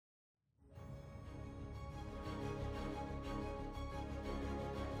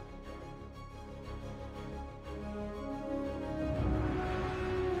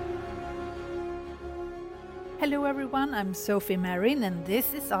Hello everyone, I'm Sophie Marin and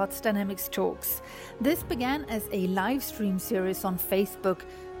this is Arts Dynamics Talks. This began as a live stream series on Facebook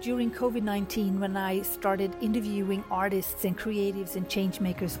during COVID-19 when I started interviewing artists and creatives and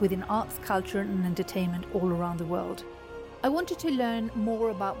changemakers within arts, culture and entertainment all around the world. I wanted to learn more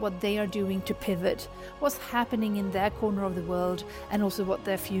about what they are doing to pivot, what's happening in their corner of the world and also what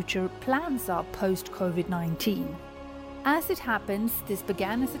their future plans are post-COVID-19. As it happens, this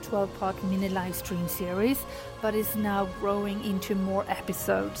began as a 12-part mini live stream series, but is now growing into more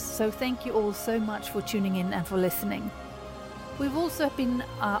episodes. So thank you all so much for tuning in and for listening. We've also been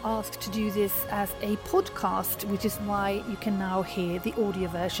asked to do this as a podcast, which is why you can now hear the audio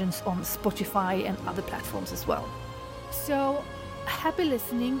versions on Spotify and other platforms as well. So happy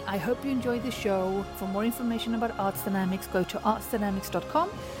listening. I hope you enjoy the show. For more information about Arts Dynamics, go to artsdynamics.com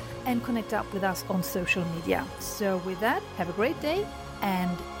and connect up with us on social media. So with that, have a great day and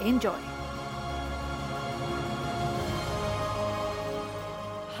enjoy.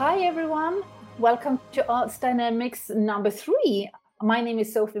 Hi everyone, welcome to Arts Dynamics number 3. My name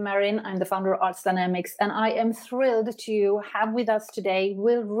is Sophie Marin, I'm the founder of Arts Dynamics, and I am thrilled to have with us today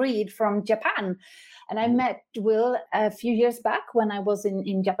Will Reed from Japan. And I met Will a few years back when I was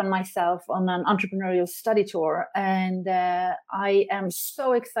in Japan myself on an entrepreneurial study tour. And I am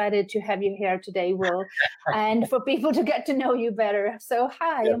so excited to have you here today, Will, and for people to get to know you better. So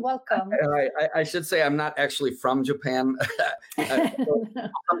hi and welcome. I should say I'm not actually from Japan. I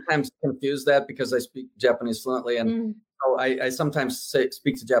sometimes confuse that because I speak Japanese fluently. And so I sometimes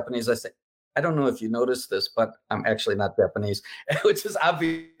speak to Japanese. I say, I don't know if you noticed this, but I'm actually not Japanese, which is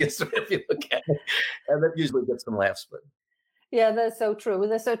obvious if you look at it. And that usually gets some laughs. But yeah, that's so true.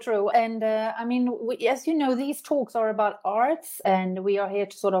 That's so true. And I mean, as you know, these talks are about arts, and we are here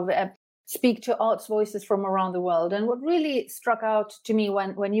to sort of speak to arts voices from around the world. And what really struck out to me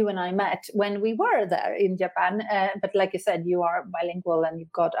when you and I met, when we were there in Japan, but like you said, you are bilingual and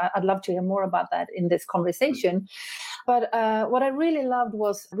I'd love to hear more about that in this conversation. But what I really loved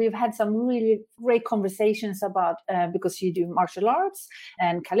was we've had some really great conversations about, because you do martial arts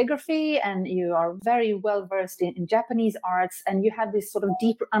and calligraphy, and you are very well versed in Japanese arts, and you have this sort of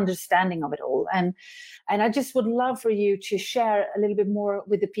deeper understanding of it all. And I just would love for you to share a little bit more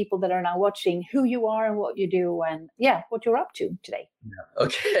with the people that are now watching who you are and what you do and what you're up to today. Yeah.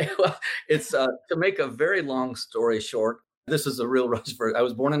 Okay. Well, it's to make a very long story short, this is a real rush for I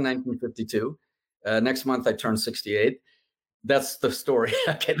was born in 1952. Next month, I turn 68. That's the story.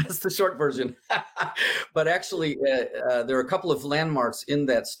 Okay, that's the short version. But actually, there are a couple of landmarks in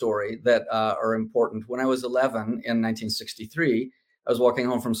that story that are important. When I was 11 in 1963, I was walking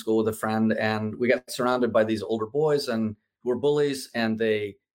home from school with a friend, and we got surrounded by these older boys and who were bullies, and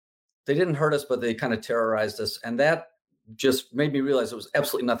they didn't hurt us, but they kind of terrorized us. And that just made me realize there was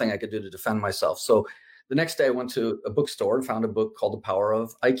absolutely nothing I could do to defend myself. So the next day I went to a bookstore and found a book called The Power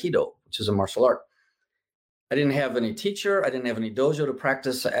of Aikido, which is a martial art. I didn't have any teacher. I didn't have any dojo to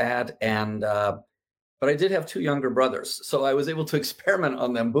practice at. But I did have 2 younger brothers. So I was able to experiment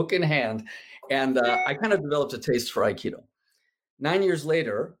on them, book in hand. And I kind of developed a taste for Aikido. 9 years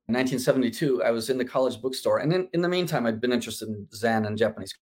later, in 1972, I was in the college bookstore. And in the meantime, I'd been interested in Zen and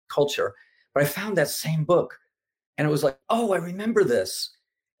Japanese culture. But I found that same book. And it was like, oh, I remember this.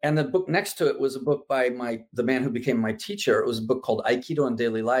 And the book next to it was a book by the man who became my teacher. It was a book called Aikido in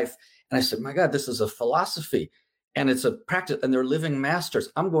Daily Life. And I said, my God, this is a philosophy and it's a practice and they're living masters.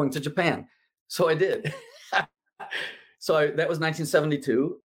 I'm going to Japan. So I did. That was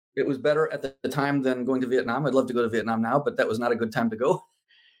 1972. It was better at the time than going to Vietnam. I'd love to go to Vietnam now, but that was not a good time to go.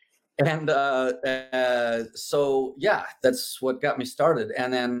 And that's what got me started.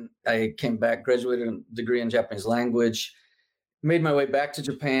 And then I came back, graduated a degree in Japanese language, made my way back to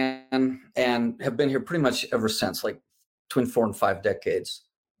Japan, and have been here pretty much ever since, like between 4 and 5 decades.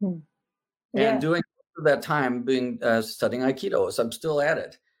 And doing that time being studying Aikido, so I'm still at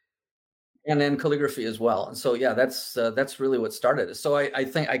it, and then calligraphy as well. And so that's really what started it. So I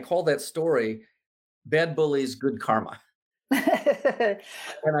think I call that story "Bad Bullies, Good Karma." And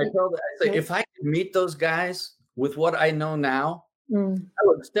I say, if I could meet those guys with what I know now, I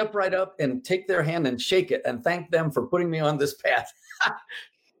would step right up and take their hand and shake it and thank them for putting me on this path.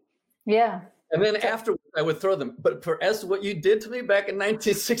 Yeah. And then afterwards, I would throw them. But as to what you did to me back in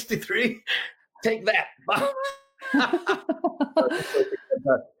 1963, take that.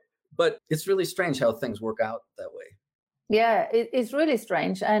 But it's really strange how things work out that way. Yeah, it's really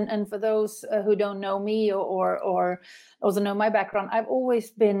strange. And for those who don't know me or also know my background, I've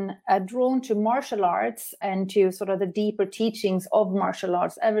always been drawn to martial arts and to sort of the deeper teachings of martial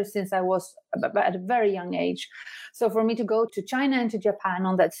arts ever since I was at a very young age. So for me to go to China and to Japan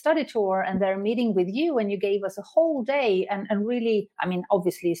on that study tour, and they're meeting with you, and you gave us a whole day, and really, I mean,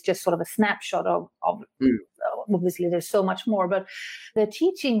 obviously, it's just sort of a snapshot of obviously there's so much more, but the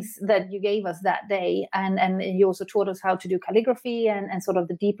teachings that you gave us that day, and you also taught us how to do calligraphy and sort of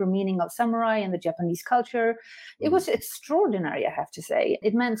the deeper meaning of samurai and the Japanese culture. It was extraordinary, I have to say.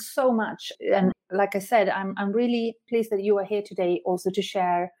 It meant so much. And like I said, I'm really pleased that you are here today also to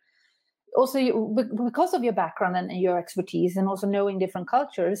share also because of your background and your expertise, and also knowing different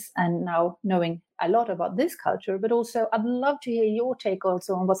cultures, and now knowing a lot about this culture. But also I'd love to hear your take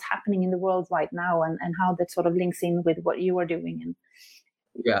also on what's happening in the world right now, and how that sort of links in with what you are doing. And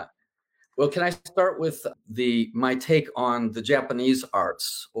yeah. Well, can I start with my take on the Japanese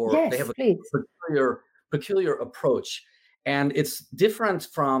arts? Or yes, they have a please. peculiar approach, and it's different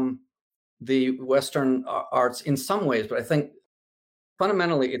from the Western arts in some ways, but I think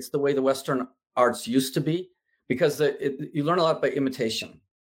fundamentally it's the way the Western arts used to be, because you learn a lot by imitation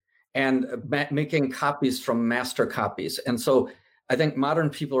and making copies from master copies. And so I think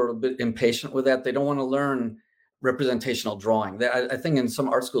modern people are a bit impatient with that. They don't want to learn representational drawing. I think in some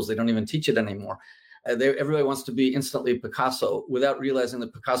art schools, they don't even teach it anymore. Everybody wants to be instantly Picasso without realizing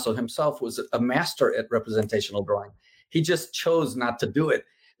that Picasso himself was a master at representational drawing. He just chose not to do it.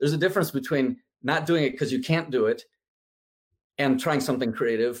 There's a difference between not doing it because you can't do it and trying something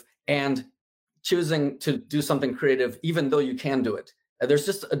creative, and choosing to do something creative even though you can do it. There's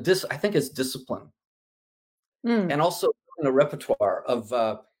just I think it's discipline. And also a repertoire of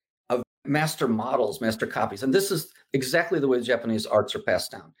master models, master copies. And this is exactly the way the Japanese arts are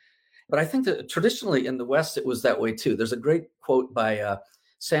passed down. But I think that traditionally in the West, it was that way too. There's a great quote by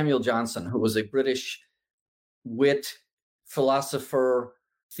Samuel Johnson, who was a British wit, philosopher,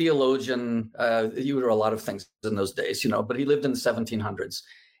 theologian. He wrote a lot of things in those days, but he lived in the 1700s.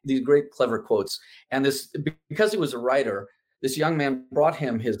 These great, clever quotes. And because he was a writer, this young man brought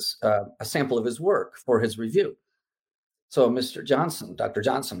him a sample of his work for his review. So, Mr. Johnson, Dr.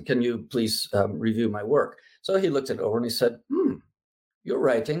 Johnson, can you please review my work? So he looked it over and he said, your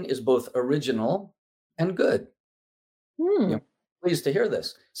writing is both original and good. Pleased to hear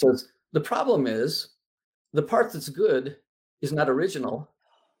this. So the problem is the part that's good is not original,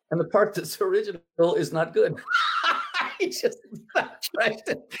 and the part that's original is not good. He just tried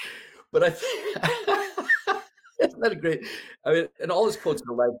it. But I think isn't that great? I mean, and all his quotes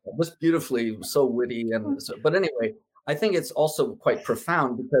are like that, just beautifully, so witty. But anyway, I think it's also quite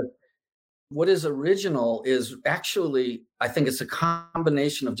profound, because what is original is actually, I think it's a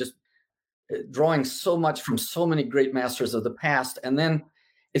combination of just drawing so much from so many great masters of the past. And then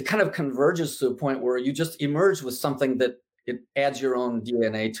it kind of converges to a point where you just emerge with something that it adds your own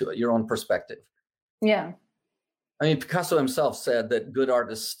DNA to it, your own perspective. Yeah. I mean, Picasso himself said that good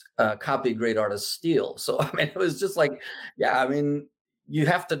artists copy, great artists steal. So, I mean, it was just like, yeah, I mean, you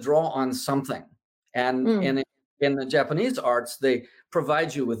have to draw on something. And in the Japanese arts, they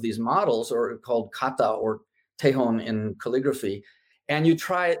provide you with these models, or called kata or teihon in calligraphy. And you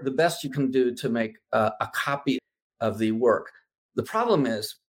try the best you can do to make a copy of the work. The problem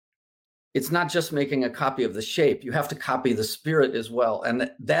is, it's not just making a copy of the shape. You have to copy the spirit as well.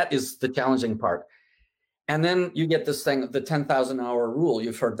 And that is the challenging part. And then you get this thing, the 10,000 hour rule.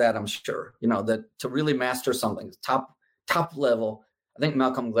 You've heard that, I'm sure, that to really master something, top level. I think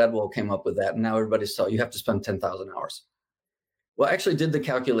Malcolm Gladwell came up with that. And now everybody's telling you have to spend 10,000 hours. Well, I actually did the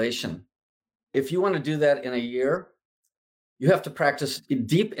calculation. If you want to do that in a year, you have to practice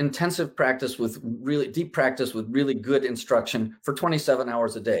deep, intensive practice with really deep practice with really good instruction for 27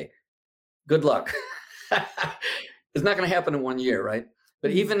 hours a day. Good luck. It's not going to happen in 1 year, right?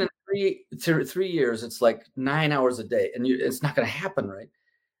 But even in 3 years, it's like 9 hours a day, and it's not going to happen, right?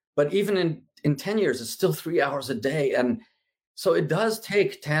 But even in 10 years, it's still 3 hours a day. And so it does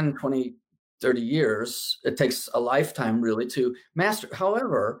take 10, 20, 30 years. It takes a lifetime really to master.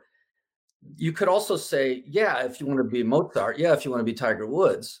 However, you could also say, yeah, if you want to be Mozart, yeah, if you want to be Tiger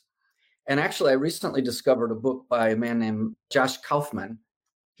Woods. And actually, I recently discovered a book by a man named Josh Kaufman.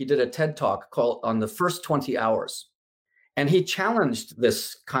 He did a TED Talk called On the First 20 Hours. And he challenged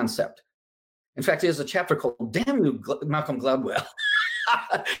this concept. In fact, he has a chapter called Damn You, Malcolm Gladwell,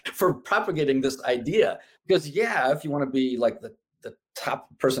 for propagating this idea. Because, yeah, if you want to be like the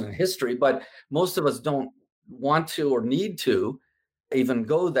top person in history, but most of us don't want to or need to even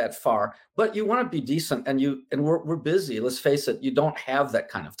go that far. But you want to be decent, and we're busy. Let's face it, you don't have that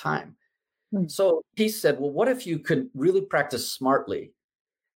kind of time. So he said, well, what if you could really practice smartly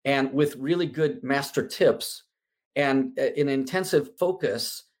and with really good master tips and an intensive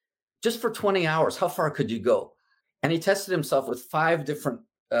focus just for 20 hours? How far could you go? And he tested himself with 5 different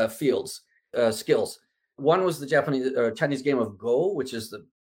skills. One was the Chinese game of Go, which is the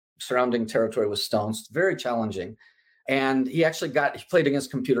surrounding territory with stones, very challenging. And he played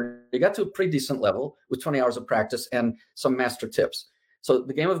against computer. He got to a pretty decent level with 20 hours of practice and some master tips. So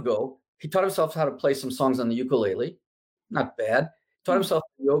the game of Go, he taught himself how to play some songs on the ukulele. Not bad. Taught himself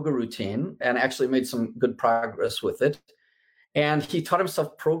a yoga routine and actually made some good progress with it. And he taught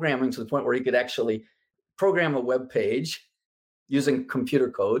himself programming to the point where he could actually program a web page using computer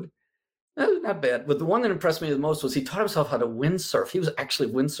code. Not bad. But the one that impressed me the most was he taught himself how to windsurf. He was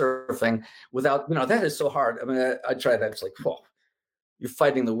actually windsurfing without, that is so hard. I mean, I tried. I was like, whoa, you're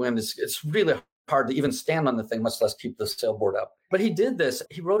fighting the wind. It's really hard to even stand on the thing, much less keep the sailboard up. But he did this.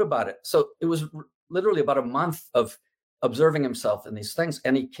 He wrote about it. So it was literally about a month of observing himself in these things.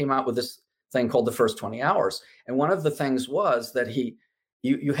 And he came out with this thing called the first 20 hours. And one of the things was that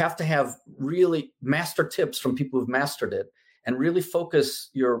you have to have really master tips from people who've mastered it and really focus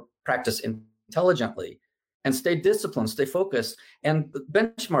your practice intelligently and stay disciplined, stay focused, and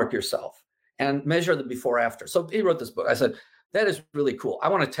benchmark yourself and measure the before after. So he wrote this book. I said, that is really cool. I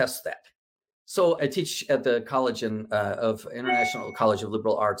want to test that. So I teach at the College of International College of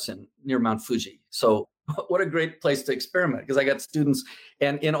Liberal Arts near Mount Fuji. So what a great place to experiment, because I got students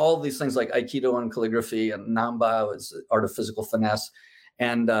and in all these things like Aikido and calligraphy and Namba is art of physical finesse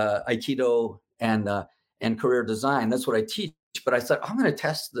and Aikido and career design. That's what I teach. But I said, I'm going to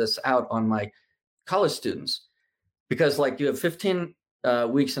test this out on my college students because you have 15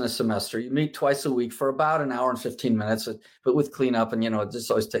 weeks in a semester. You meet twice a week for about an hour and 15 minutes, but with cleanup and, it just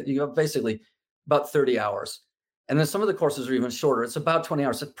always you have basically about 30 hours. And then some of the courses are even shorter. It's about 20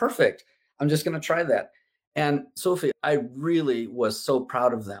 hours. I said, perfect. I'm just going to try that. And Sophie, I really was so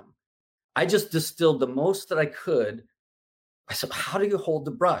proud of them. I just distilled the most that I could. I said, how do you hold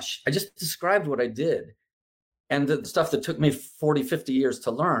the brush? I just described what I did and the stuff that took me 40, 50 years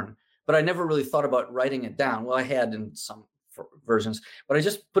to learn. But I never really thought about writing it down. Well, I had in some versions, but I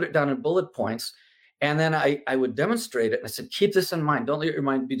just put it down in bullet points. And then I would demonstrate it. And I said, keep this in mind. Don't let your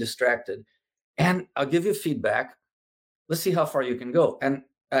mind be distracted. And I'll give you feedback. Let's see how far you can go. And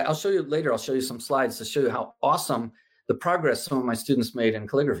I'll show you later. I'll show you some slides to show you how awesome the progress some of my students made in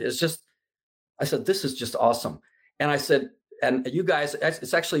calligraphy. I said, this is just awesome. And I said, and you guys,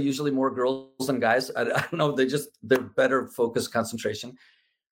 it's actually usually more girls than guys. I don't know. They're better focus concentration.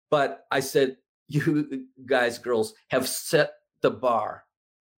 But I said, you guys, girls have set the bar.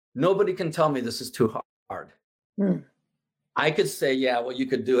 Nobody can tell me this is too hard. I could say, yeah, well, you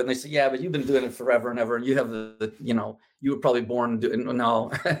could do it. And they say, yeah, but you've been doing it forever and ever. And you have you were probably born doing it.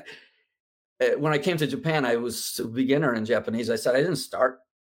 No. When I came to Japan, I was a beginner in Japanese. I said, I didn't start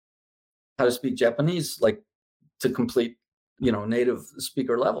how to speak Japanese, to complete, native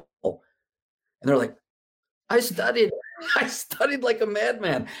speaker level. And they're like, I studied like a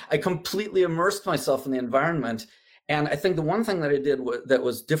madman. I completely immersed myself in the environment. And I think the one thing that I did that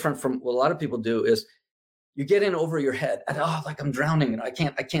was different from what a lot of people do is you get in over your head and I'm drowning and I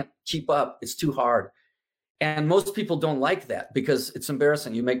can't keep up. It's too hard. And most people don't like that because it's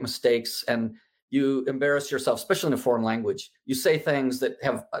embarrassing. You make mistakes and you embarrass yourself, especially in a foreign language. You say things that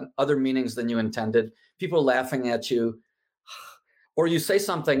have other meanings than you intended. People are laughing at you. Or you say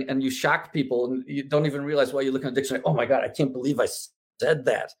something and you shock people and you don't even realize why you look in a dictionary. Oh my God, I can't believe I said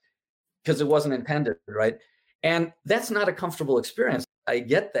that because it wasn't intended, right? And that's not a comfortable experience. I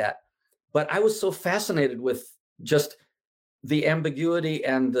get that. But I was so fascinated with just the ambiguity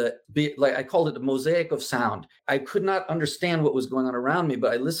and I called it the mosaic of sound. I could not understand what was going on around me,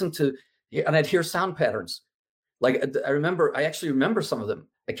 but I listened to, and I'd hear sound patterns. I actually remember some of them.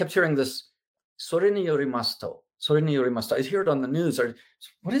 I kept hearing this, sore ni yorimasu. I hear it on the news.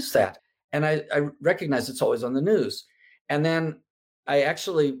 What is that? And I recognize it's always on the news. And then I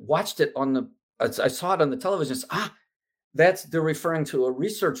actually watched it I saw it on the television. They're referring to a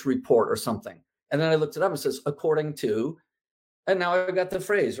research report or something. And then I looked it up and it says, according to, and now I got the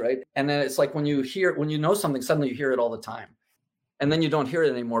phrase, right? And then it's like when you know something, suddenly you hear it all the time. And then you don't hear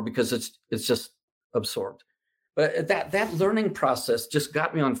it anymore because it's just absorbed. But that learning process just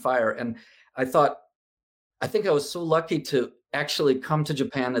got me on fire. And I think I was so lucky to actually come to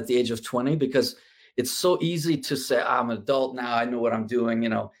Japan at the age of 20 because it's so easy to say, I'm an adult now, I know what I'm doing,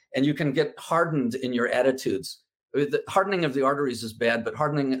 and you can get hardened in your attitudes. The hardening of the arteries is bad, but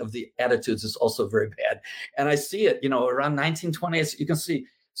hardening of the attitudes is also very bad. And I see it, around 1920s, you can see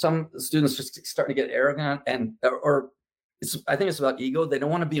some students just starting to get arrogant I think it's about ego. They don't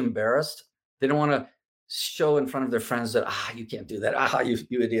want to be embarrassed. They don't want to show in front of their friends that, you can't do that.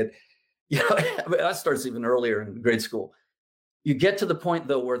 You idiot. I mean, that starts even earlier in grade school. You get to the point,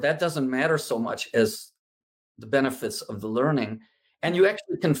 though, where that doesn't matter so much as the benefits of the learning. And you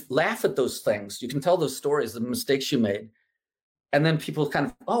actually can laugh at those things. You can tell those stories, the mistakes you made. And then people kind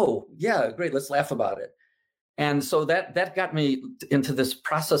of, oh, yeah, great, let's laugh about it. And so that got me into this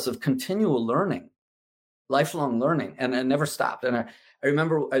process of continual learning, lifelong learning, and I never stopped. And I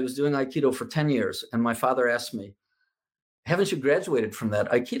remember I was doing Aikido for 10 years, and my father asked me, haven't you graduated from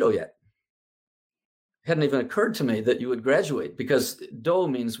that Aikido yet? It hadn't even occurred to me that you would graduate, because Do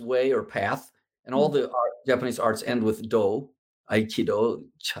means way or path, and all the Japanese arts end with Do. Aikido,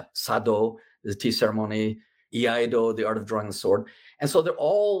 Sado, the tea ceremony, Iaido, the art of drawing the sword. And so they're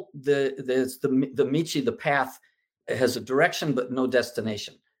all the Michi, the path, has a direction but no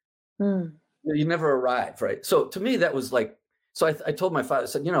destination. You never arrive, right? So to me, that was like, so I told my father, I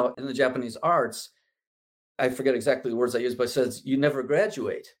said, in the Japanese arts, I forget exactly the words I used, but I said, you never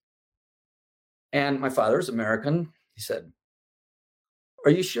graduate. And my father is American. He said,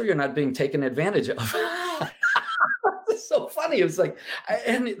 are you sure you're not being taken advantage of? It's so funny. It was like,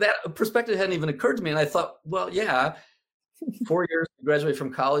 and that perspective hadn't even occurred to me. And I thought, well, yeah, 4 years to graduate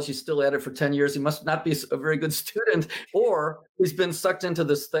from college, he's still at it for 10 years. He must not be a very good student, or he's been sucked into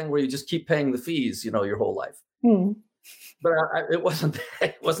this thing where you just keep paying the fees, your whole life. But it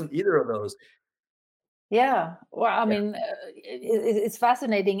wasn't either of those. Yeah, well, I mean, it's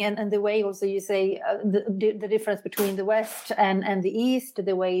fascinating, and the way also you say the difference between the West and the East,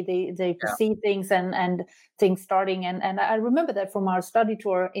 the way they perceive things and things starting, and I remember that from our study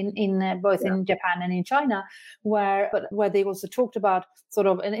tour in both in Japan and in China, where they also talked about sort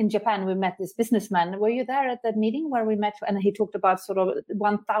of, and in Japan we met this businessman. Were you there at that meeting where we met, and he talked about sort of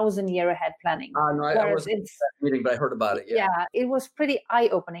 1,000 year ahead planning? No, I wasn't at that meeting, but I heard about it. Yeah, it was pretty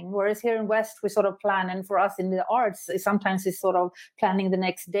eye-opening. Whereas here in West we sort of plan, and for us in the arts, sometimes it's sort of planning the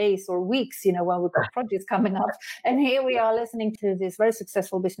next days or weeks, when we've got projects coming up. And here we are listening to this very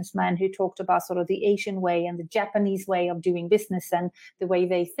successful businessman who talked about sort of the Asian way and the Japanese way of doing business, and the way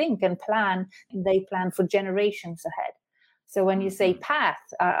they think and plan. They plan for generations ahead. So when you say path,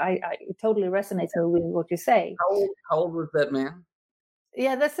 I totally resonate with what you say. How old was that man?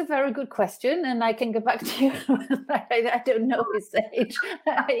 Yeah, that's a very good question, and I can get back to you. I don't know his age.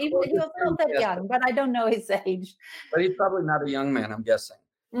 He was not that young, but I don't know his age. But he's probably not a young man, I'm guessing.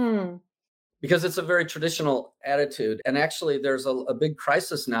 Because it's a very traditional attitude. And actually, there's a big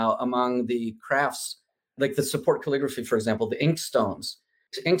crisis now among the crafts, like the support calligraphy, for example, the ink stones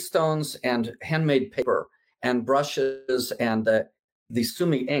and handmade paper and brushes and the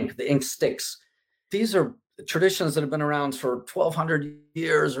sumi ink, the ink sticks. These are traditions that have been around for 1,200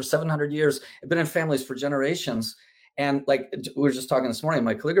 years or 700 years, have been in families for generations. And like we were just talking this morning in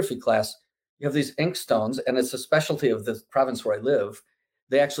my calligraphy class, you have these ink stones, and it's a specialty of the province where I live.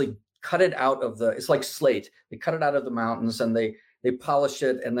 They actually cut it out of it's like slate. They cut it out of the mountains, and they polish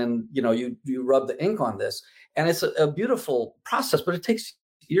it, and then you rub the ink on this, and it's a beautiful process, but it takes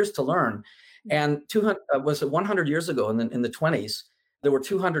years to learn. And 100 years ago in the 20s, there were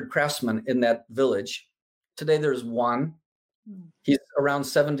 200 craftsmen in that village. Today, there's one. He's around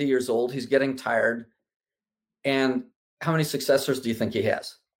 70 years old. He's getting tired. And how many successors do you think he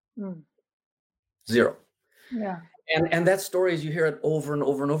has? 0. Yeah. And that story, you hear it over and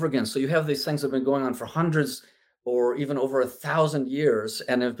over and over again. So you have these things that have been going on for hundreds or even over 1,000 years,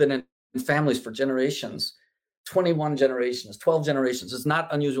 and have been in families for generations, 21 generations, 12 generations. It's not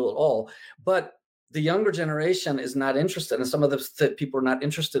unusual at all. But the younger generation is not interested, and some of the people are not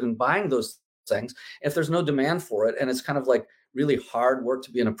interested in buying those things. If there's no demand for it, and it's kind of like really hard work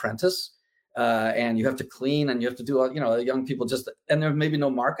to be an apprentice, and you have to clean, and you have to do, the young people and there may be no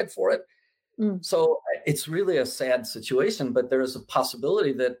market for it. So it's really a sad situation, but there is a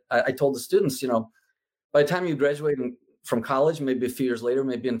possibility that I told the students, by the time you graduate from college, maybe a few years later,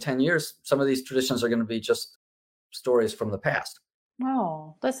 maybe in 10 years, some of these traditions are going to be just stories from the past.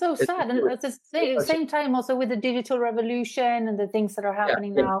 Oh, that's so sad. And at the same time, also with the digital revolution and the things that are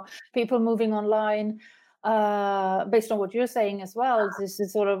happening now, people moving online, based on what you're saying as well, this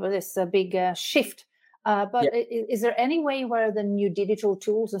is sort of this big shift. But is there any way where the new digital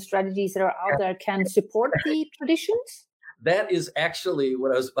tools and strategies that are out there can support the traditions? That is actually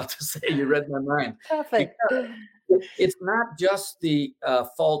what I was about to say. You read my mind. Perfect. It's not just the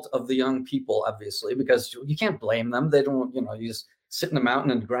fault of the young people, obviously, because you can't blame them. They don't, you just sit in the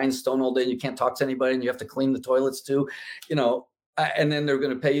mountain and grind stone all day, and you can't talk to anybody, and you have to clean the toilets too, and then they're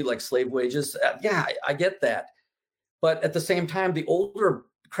going to pay you like slave wages. I get that. But at the same time, the older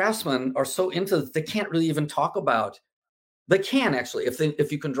craftsmen are so into it, they can't really even talk about. They can actually,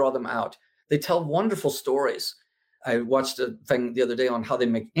 if you can draw them out. they tell wonderful stories. I watched a thing the other day on how they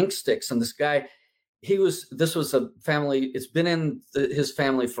make ink sticks, and this guy, this was a family, it's been in his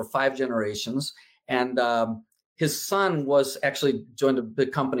family for 5 generations, and his son was actually joined a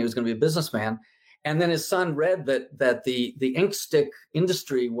big company, he was going to be a businessman, and then his son read that the ink stick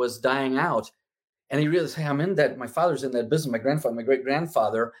industry was dying out, and he realized, hey, my father's in that business, my grandfather, my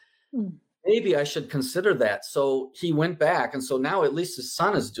great-grandfather, maybe I should consider that. So he went back, and so now at least his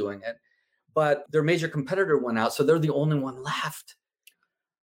son is doing it, but their major competitor went out, so they're the only one left.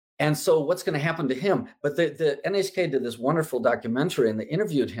 And so what's going to happen to him? But the NHK did this wonderful documentary, and they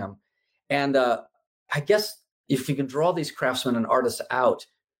interviewed him. And I guess if you can draw these craftsmen and artists out,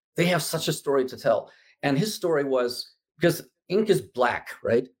 they have such a story to tell. And his story was, because ink is black,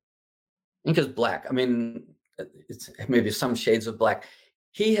 right? Ink is black. I mean, it's maybe some shades of black.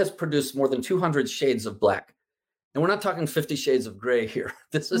 He has produced more than 200 shades of black. And we're not talking 50 shades of gray here.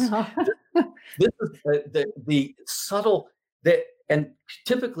 This is the subtle, and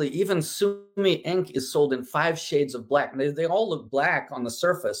typically even Sumi ink is sold in 5 shades of black. And they all look black on the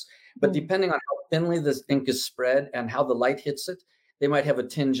surface, but depending on how thinly this ink is spread and how the light hits it, they might have a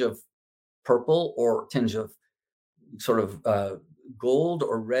tinge of purple or tinge of sort of gold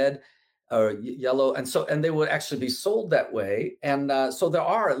or red or yellow. And they would actually be sold that way. And so there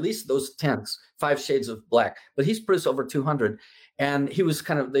are at least those tints, 5 shades of black, but he's produced over 200. And he was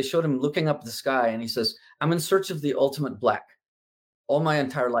they showed him looking up the sky, and he says, I'm in search of the ultimate black all my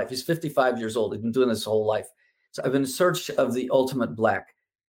entire life. He's 55 years old. He's been doing this whole life. So I've been in search of the ultimate black.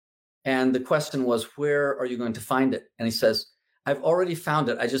 And the question was, where are you going to find it? And he says, I've already found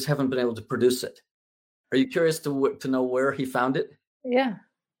it. I just haven't been able to produce it. Are you curious to know where he found it? Yeah.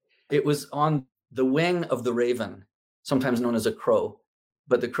 It was on the wing of the raven, sometimes known as a crow,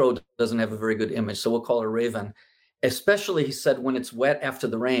 but the crow doesn't have a very good image, so we'll call it a raven. Especially, he said, when it's wet after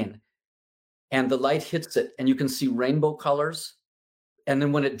the rain and the light hits it and you can see rainbow colors. And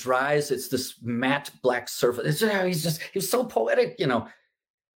then when it dries, it's this matte black surface. He's so poetic,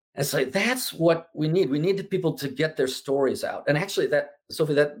 It's like, that's what we need. We need people to get their stories out. And actually,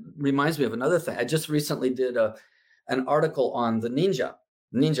 Sophie, that reminds me of another thing. I just recently did an article on the ninja.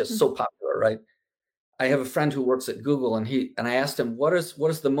 Ninja is so popular, right? I have a friend who works at Google, and I asked him, what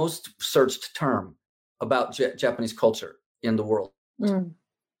is the most searched term about Japanese culture in the world?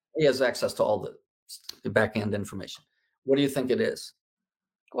 He has access to all the back end information. What do you think it is?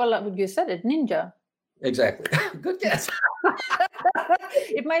 Well, you said it, ninja. Exactly. Good guess.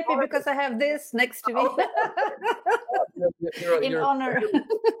 It might be because I have this next to me. You're honor,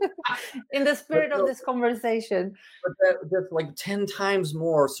 in the spirit of this conversation. But there's like 10 times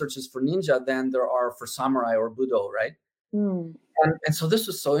more searches for ninja than there are for samurai or budo, right? And so this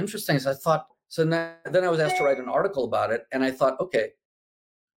was so interesting. So I thought, then I was asked to write an article about it, and I thought, okay,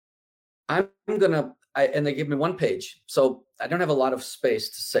 and they gave me 1 page, so I don't have a lot of space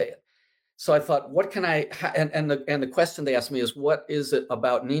to say it. So I thought, what can I? And the question they asked me is, what is it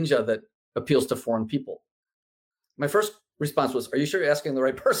about ninja that appeals to foreign people? My first response was, are you sure you're asking the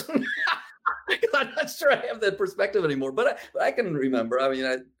right person? I'm not sure I have that perspective anymore, but I can remember. I mean,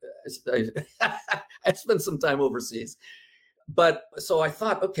 I spent some time overseas. But so I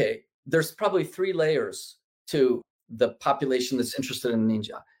thought, okay, there's probably 3 layers to the population that's interested in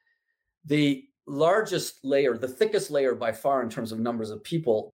ninja. The largest layer, the thickest layer by far in terms of numbers of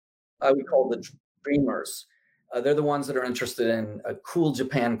people, I would call the dreamers. They're the ones that are interested in cool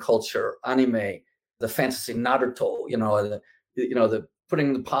Japan culture, anime, the fantasy Naruto, the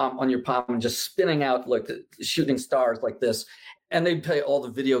putting the palm on your palm and just spinning out like shooting stars like this. And they play all the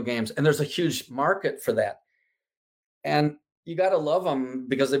video games, and there's a huge market for that. And you got to love them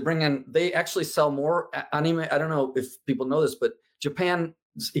because they actually sell more anime. I don't know if people know this, but Japan's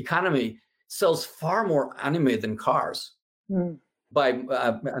economy sells far more anime than cars. I'm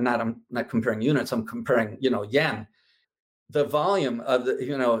not comparing units, I'm comparing, yen. The volume of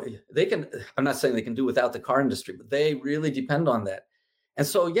I'm not saying they can do without the car industry, but they really depend on that. And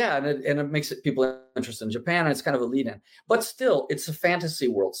so, yeah, and it makes people interested in Japan, and it's kind of a lead in. But still, it's a fantasy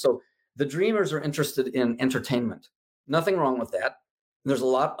world. So the dreamers are interested in entertainment. Nothing wrong with that. There's a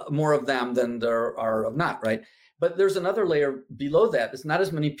lot more of them than there are of not, right? But there's another layer below that. It's not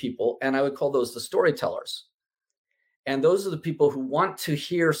as many people, and I would call those the storytellers. And those are the people who want to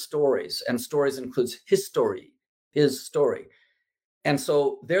hear stories, and stories includes his story. And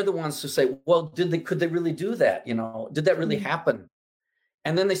so they're the ones who say, well, could they really do that? Did that really happen?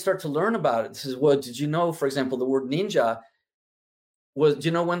 And then they start to learn about it. It says, well, did you know, for example, the word ninja do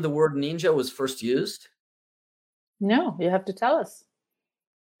you know when the word ninja was first used? No, you have to tell us.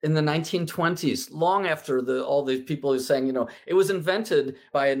 in the 1920s, long after all the people who saying, it was invented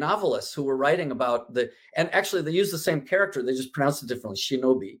by novelists who were writing about and actually they used the same character, they just pronounced it differently,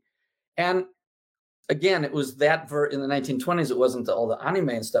 shinobi. And again, it was in the 1920s, it wasn't all the anime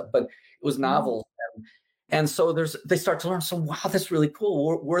and stuff, but it was novels. And so they start to learn, so wow, that's really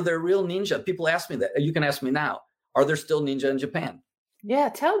cool. Were there real ninja? People ask me that. You can ask me now, are there still ninja in Japan? Yeah,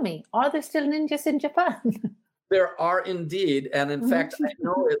 tell me, are there still ninjas in Japan? There are indeed. And in fact, I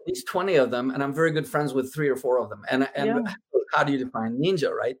know at least 20 of them, and I'm very good friends with 3 or 4 of them. And how do you define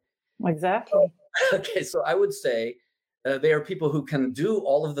ninja, right? Exactly. Okay, so I would say they are people who can do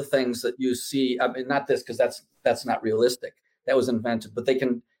all of the things that you see. I mean, not this, because that's not realistic. That was invented. But they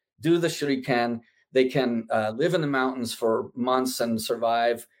can do the shuriken. They can live in the mountains for months and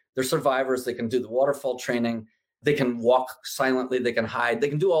survive. They're survivors. They can do the waterfall training. They can walk silently. They can hide. They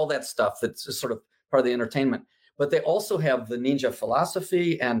can do all that stuff that's just sort of part of the entertainment. But they also have the ninja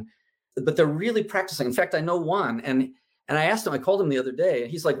philosophy, but they're really practicing. In fact, I know one, and I asked him, I called him the other day,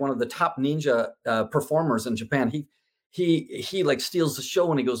 and he's like one of the top ninja performers in Japan. He like steals the show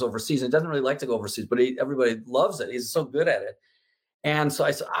when he goes overseas, and he doesn't really like to go overseas, but everybody loves it. He's so good at it. And so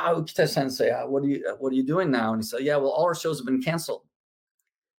I said, Ukita Sensei, what are you doing now? And he said, yeah, well, all our shows have been canceled.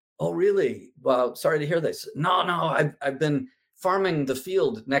 Oh, really? Well, sorry to hear this. No, I've been farming the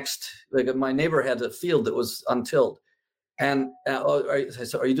field next. Like my neighbor had a field that was untilled. And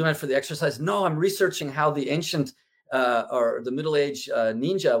so are you doing it for the exercise? No, I'm researching how the ancient or the Middle Age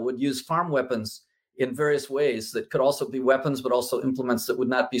ninja would use farm weapons in various ways that could also be weapons, but also implements that would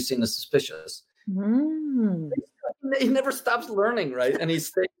not be seen as suspicious. He never stops learning, right? And he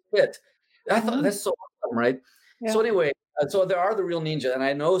stays fit. I thought that's so awesome, right? Yeah. So anyway, so there are the real ninja, and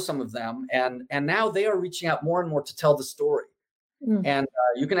I know some of them, and now they are reaching out more and more to tell the story. And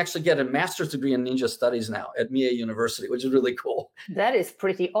you can actually get a master's degree in ninja studies now at Mie University, which is really cool. That is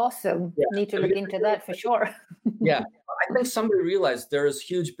pretty awesome. Yeah. Need to look into that for sure. Yeah, I think somebody realized there is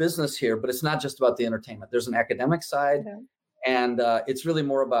huge business here, but it's not just about the entertainment. There's an academic side, and it's really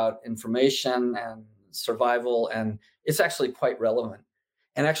more about information and survival, and it's actually quite relevant.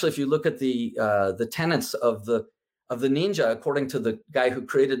 And actually, if you look at the tenets of the ninja, according to the guy who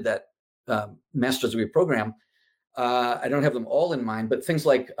created that master's degree program, I don't have them all in mind, but things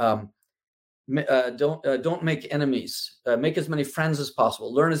like don't make enemies, make as many friends as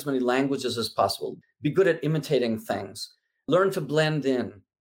possible, learn as many languages as possible, be good at imitating things, learn to blend in,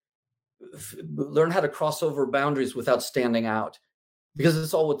 learn how to cross over boundaries without standing out, because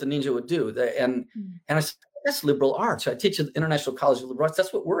it's all what the ninja would do. And I said, that's liberal arts. I teach at the International College of Liberal Arts.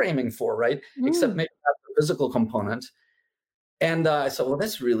 That's what we're aiming for, right? Except maybe not the physical component. And I said, well,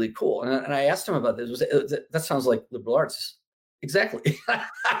 that's really cool. And I asked him about this. That sounds like liberal arts. Exactly. But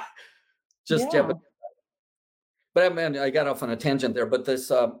I mean, I got off on a tangent there. But this,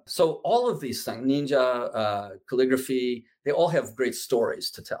 so all of these things, ninja, calligraphy, they all have great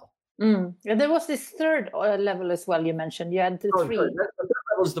stories to tell. And there was this third level as well. You mentioned you had the 3. The third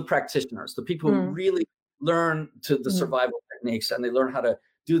level is the practitioners, the people who really learn the survival techniques, and they learn how to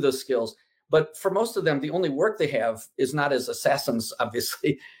do those skills. But for most of them, the only work they have is not as assassins,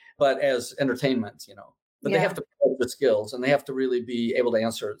 obviously, but as entertainment, But they have to play the skills, and they have to really be able to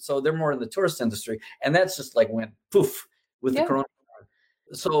answer. So they're more in the tourist industry, and that's just like went poof with the corona.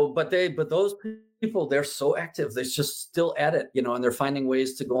 So, but those people, they're so active. They're just still at it, and they're finding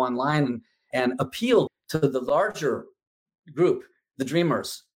ways to go online and appeal to the larger group, the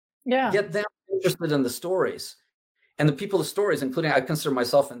dreamers. Yeah, get them interested in the stories. And the people of stories, including, I consider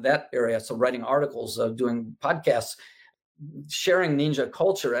myself in that area. So writing articles, doing podcasts, sharing ninja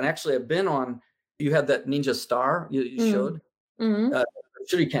culture. And actually I've been on, you had that ninja star you showed,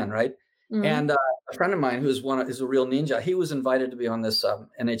 Shuriken, right? And a friend of mine who's is a real ninja, he was invited to be on this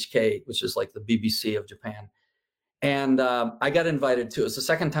NHK, which is like the BBC of Japan. And I got invited too. It's the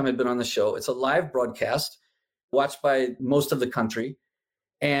second time I've been on the show. It's a live broadcast watched by most of the country.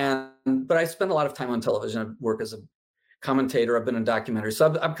 But I spend a lot of time on television. I work as a commentator. I've been in documentaries.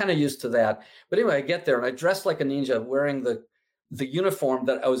 So I'm kind of used to that. But anyway, I get there and I dress like a ninja, wearing the uniform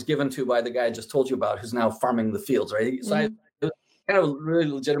that I was given to by the guy I just told you about, who's now farming the fields, right? So it was kind of a really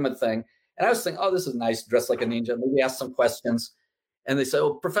legitimate thing. And I was thinking, oh, this is nice, dress like a ninja. Maybe ask some questions. And they say,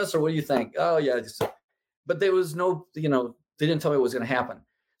 oh, Professor, what do you think? Oh, yeah. But there was no, they didn't tell me what was going to happen.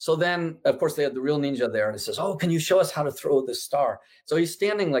 So then, of course, they had the real ninja there. And he says, oh, can you show us how to throw this star? So he's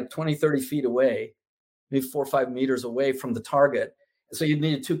standing like 20, 30 feet away, maybe 4 or 5 meters away from the target. So you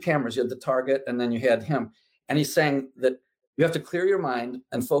needed 2 cameras. You had the target and then you had him. And he's saying that you have to clear your mind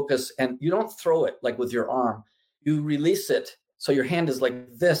and focus. And you don't throw it like with your arm. You release it. So your hand is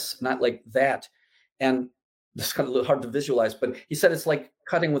like this, not like that. And It's kind of a little hard to visualize, but he said it's like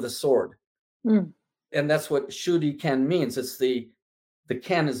cutting with a sword. Mm. And that's what shuri ken means. It's the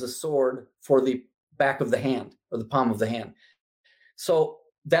ken is a sword for the back of the hand or the palm of the hand. So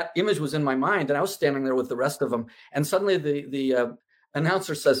that image was in my mind, and I was standing there with the rest of them. And suddenly the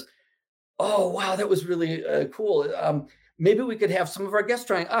announcer says, "Oh, wow, that was really cool. Maybe we could have some of our guests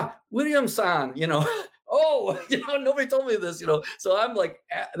trying. William-san, oh, nobody told me this, So I'm like,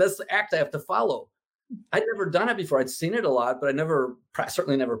 that's the act I have to follow. I'd never done it before. I'd seen it a lot, but I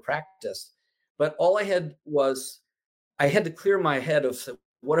certainly never practiced. But all I had was, I had to clear my head of,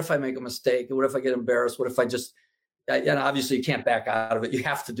 what if I make a mistake? What if I get embarrassed? What if I just, and obviously you can't back out of it. You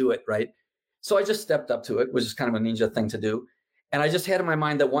have to do it, right? So I just stepped up to it, which is kind of a ninja thing to do. And I just had in my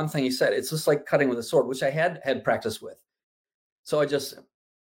mind that one thing he said, it's just like cutting with a sword, which I had practice with. So I just,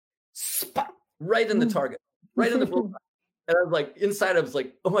 right in the target, right in the bullseye. And I was like, inside, I was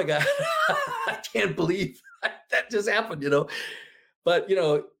like, oh my God, I can't believe that just happened, But,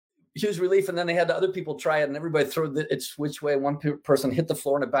 huge relief. And then they had the other people try it, and everybody threw it which way. One person hit the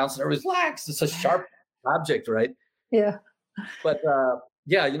floor and it bounced, and everybody's relaxed. It's a sharp object, right? Yeah. But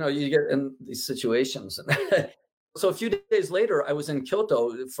you get in these situations. So a few days later, I was in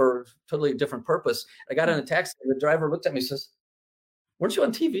Kyoto for a totally different purpose. I got in a taxi, and the driver looked at me and says, "Weren't you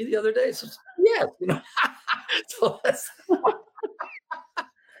on TV the other day?" I said, "Yes." So that's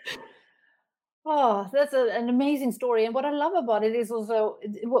Oh, that's an amazing story. And what I love about it is also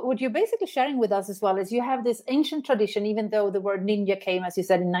what you're basically sharing with us as well is you have this ancient tradition, even though the word ninja came, as you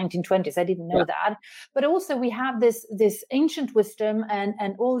said, in 1920s. I didn't know that. But also we have this ancient wisdom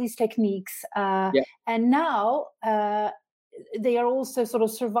and all these techniques. And now they are also sort of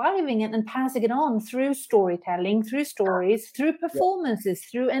surviving and passing it on through storytelling, through stories, through performances,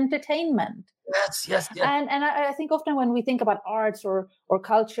 through entertainment. Yes. And I think often when we think about arts or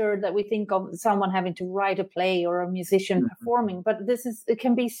culture, that we think of someone having to write a play or a musician performing, but it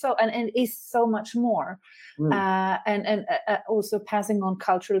can be so, and it is so much more. And also passing on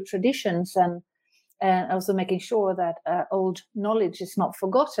cultural traditions and also making sure that old knowledge is not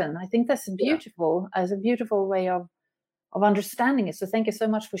forgotten. I think that's beautiful, as a beautiful way of understanding it. So thank you so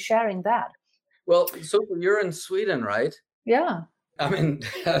much for sharing that. Well, so you're in Sweden, right? Yeah. I'm in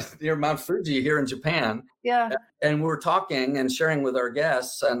near Mount Fuji here in Japan. Yeah. And we're talking and sharing with our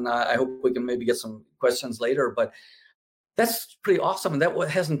guests, and I hope we can maybe get some questions later, but that's pretty awesome. And that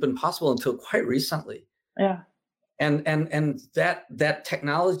hasn't been possible until quite recently. Yeah. And that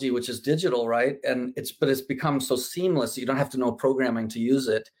technology, which is digital, right? And it's become so seamless. You don't have to know programming to use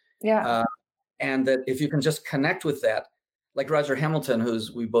it. Yeah. And that if you can just connect with that, like Roger Hamilton,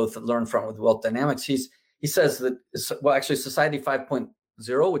 we both learned from with Wealth Dynamics, he says that, well, actually Society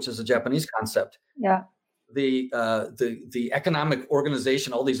 5.0, which is a Japanese concept. Yeah. The economic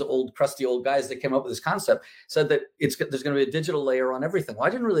organization, all these crusty old guys that came up with this concept, said that there's going to be a digital layer on everything. Well,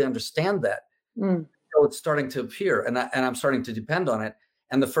 I didn't really understand that. So it's starting to appear, and I'm starting to depend on it.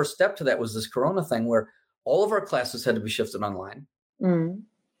 And the first step to that was this Corona thing, where all of our classes had to be shifted online.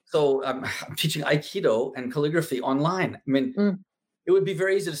 So I'm teaching Aikido and calligraphy online. I mean, it would be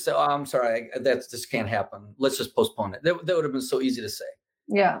very easy to say, "Oh, I'm sorry, this can't happen. Let's just postpone it." That would have been so easy to say.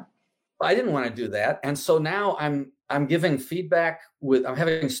 Yeah. But I didn't want to do that, and so now I'm giving feedback. I'm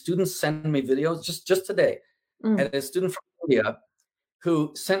having students send me videos. Just today, and a student from India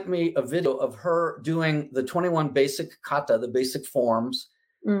who sent me a video of her doing the 21 basic kata, the basic forms,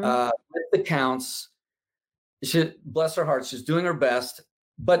 with the counts. She, bless her heart, she's doing her best.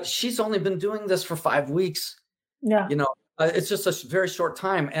 But she's only been doing this for 5 weeks. Yeah. It's just a very short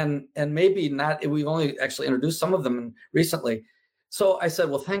time, and maybe not. We've only actually introduced some of them recently. So I said,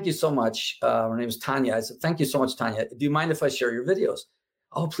 well, thank you so much. Her name is Tanya. I said, thank you so much, Tanya. Do you mind if I share your videos?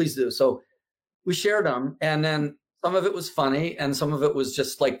 Oh, please do. So we shared them, and then some of it was funny, and some of it was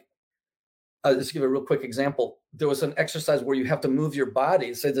just like, let's give a real quick example. There was an exercise where you have to move your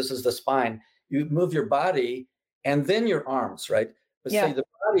body. Say this is the spine. You move your body and then your arms, right? But say the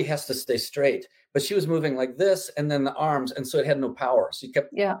body has to stay straight. But she was moving like this, and then the arms, and so it had no power. So you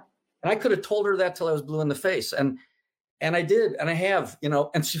kept, and I could have told her that till I was blue in the face, and I did, and I have,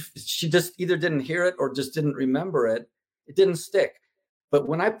 and she just either didn't hear it or just didn't remember it. It didn't stick. But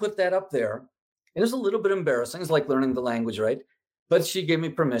when I put that up there, it was a little bit embarrassing. It's like learning the language, right? But she gave me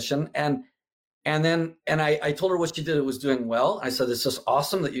permission, and I told her what she did was doing well. I said, "It's just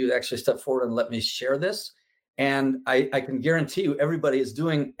awesome that you actually stepped forward and let me share this." And I can guarantee you everybody is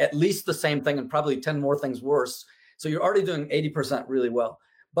doing at least the same thing and probably 10 more things worse. So you're already doing 80% really well.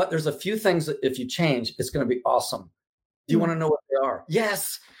 But there's a few things that if you change, it's going to be awesome. Do you want to know what they are?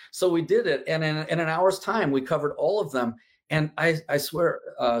 Yes. So we did it. And in an hour's time, we covered all of them. And I swear,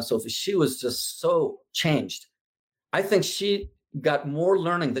 Sophie, she was just so changed. I think she got more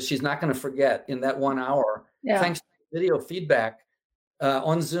learning that she's not going to forget in that 1 hour, thanks to video feedback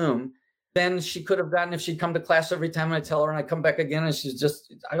on Zoom, than she could have gotten if she'd come to class every time. I tell her, and I come back again, and she's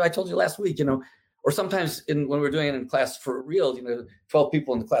just, I told you last week, or sometimes when we're doing it in class for real, 12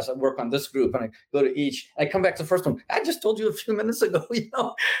 people in the class, I work on this group and I go to each, I come back to the first one. I just told you a few minutes ago,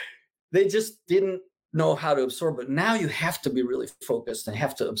 they just didn't know how to absorb it. Now you have to be really focused and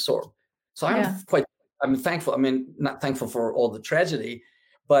have to absorb. So I'm thankful. I mean, not thankful for all the tragedy,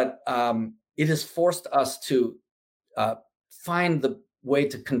 but it has forced us to find the way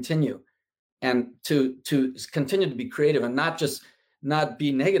to continue and to continue to be creative and not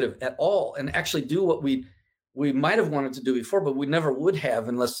be negative at all, and actually do what we might have wanted to do before, but we never would have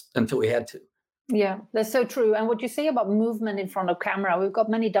until we had to. Yeah, that's so true. And what you say about movement in front of camera, we've got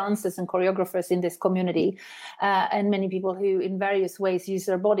many dancers and choreographers in this community, and many people who in various ways use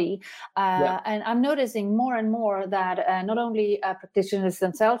their body. And I'm noticing more and more that not only practitioners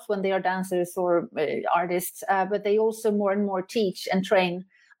themselves when they are dancers or artists, but they also more and more teach and train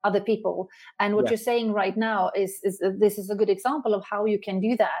other people. And what you're saying right now is this is a good example of how you can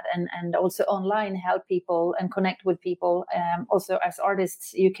do that, and also online help people and connect with people. Also as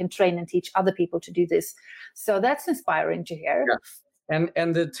artists, you can train and teach other people to do this. So that's inspiring to hear. Yeah.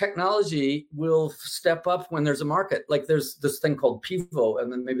 And the technology will step up when there's a market. Like there's this thing called Pivo,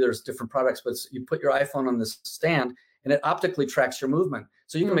 and then maybe there's different products, but you put your iPhone on this stand and it optically tracks your movement.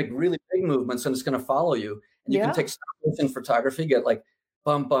 So you can make really big movements and it's going to follow you. And you can take stop motion photography, get like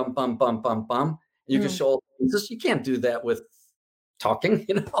bum, bum, bum, bum, bum, bum. You can show this. You can't do that with talking,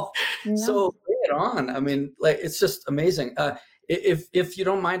 No. So bring it on. I mean, like, it's just amazing. If you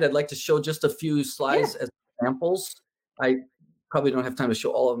don't mind, I'd like to show just a few slides as examples. I probably don't have time to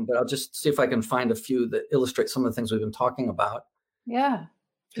show all of them, but I'll just see if I can find a few that illustrate some of the things we've been talking about. Yeah,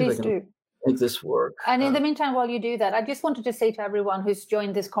 please do. Make this work. And in the meantime, while you do that, I just wanted to say to everyone who's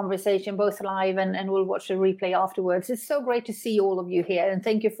joined this conversation, both live and will watch the replay afterwards, it's so great to see all of you here. And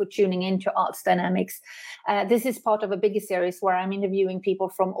thank you for tuning in to Arts Dynamics. This is part of a bigger series where I'm interviewing people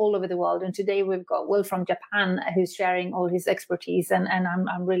from all over the world. And today we've got Will from Japan who's sharing all his expertise. And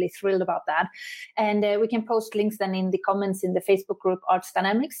I'm really thrilled about that. And we can post links then in the comments in the Facebook group Arts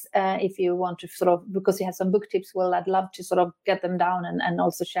Dynamics if you want to because you have some book tips, Will, I'd love to get them down and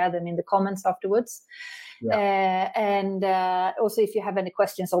also share them in the comments afterwards. And also if you have any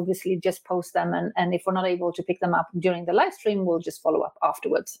questions, obviously just post them, and if we're not able to pick them up during the live stream, we'll just follow up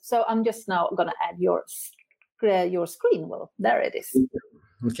afterwards. So I'm just now going to add your screen, Will. There it is.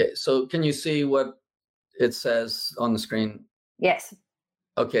 Okay, so can you see what it says on the screen? Yes.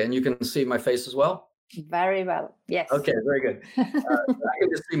 Okay, and you can see my face as well? Very well, yes. Okay, very good. I can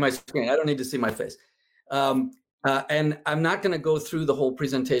just see my screen. I don't need to see my face. And I'm not going to go through the whole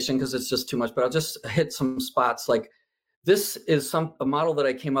presentation because it's just too much, but I'll just hit some spots. Like this is a model that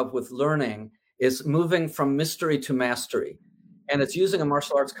I came up with learning is moving from mystery to mastery. And it's using a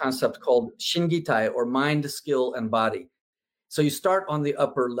martial arts concept called Shingitai, or mind, skill, and body. So you start on the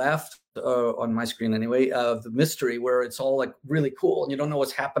upper left, on my screen anyway, of the mystery, where it's all like really cool and you don't know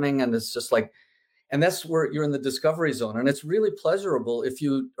what's happening. And it's just like, and that's where you're in the discovery zone. And it's really pleasurable if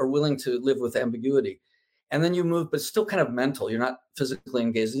you are willing to live with ambiguity. And then you move, but it's still kind of mental. You're not physically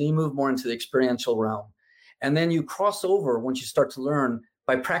engaged. And you move more into the experiential realm. And then you cross over once you start to learn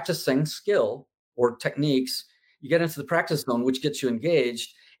by practicing skill or techniques. You get into the practice zone, which gets you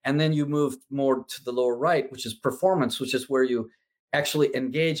engaged. And then you move more to the lower right, which is performance, which is where you actually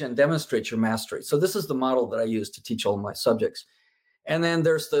engage and demonstrate your mastery. So this is the model that I use to teach all my subjects. And then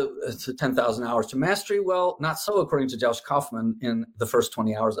there's the 10,000 hours to mastery. Well, not so according to Josh Kaufman in The First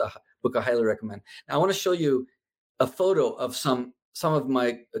 20 Hours, a book I highly recommend. Now, I want to show you a photo of some of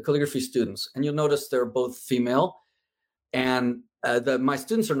my calligraphy students, and you'll notice they're both female. And my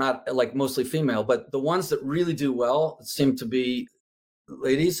students are not like mostly female, but the ones that really do well seem to be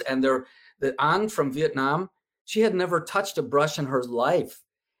ladies. And they're An from Vietnam. She had never touched a brush in her life,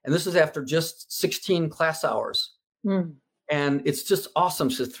 and this is after just 16 class hours. And it's just awesome.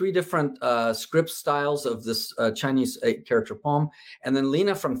 So 3 different script styles of this Chinese 8-character poem. And then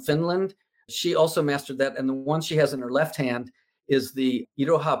Lena from Finland, she also mastered that. And the one she has in her left hand is the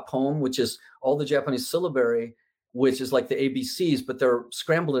Iroha poem, which is all the Japanese syllabary, which is like the ABCs, but they're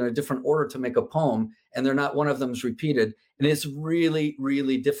scrambled in a different order to make a poem. And they're not, one of them is repeated. And it's really,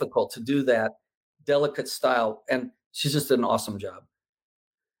 really difficult to do that delicate style. And she's just did an awesome job.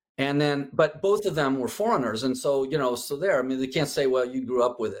 And then, but both of them were foreigners. And so, so there, I mean, they can't say, well, you grew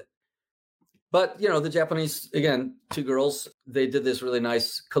up with it. But, the Japanese, again, 2 girls, they did this really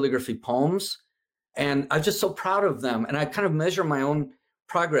nice calligraphy poems. And I'm just so proud of them. And I kind of measure my own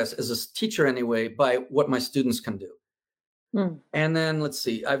progress as a teacher anyway by what my students can do. And then let's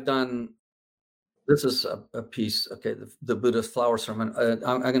see, I've done, this is a piece, okay, the Buddha's Flower Sermon.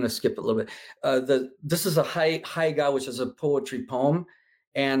 I'm going to skip a little bit. This is a Haiga, which is a poetry poem.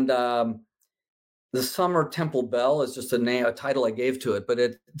 And the Summer Temple Bell is just a title I gave to it, but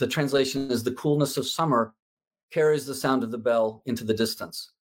the translation is the coolness of summer carries the sound of the bell into the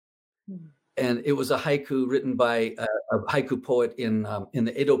distance. And it was a haiku written by a haiku poet in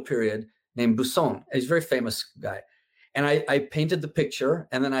the Edo period named Buson. He's a very famous guy. And I painted the picture,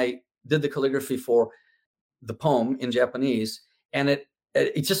 and then I did the calligraphy for the poem in Japanese, and it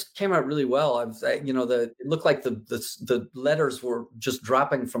just came out really well. It looked like the letters were just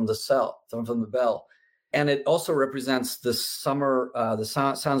dropping from the bell. And it also represents the summer, the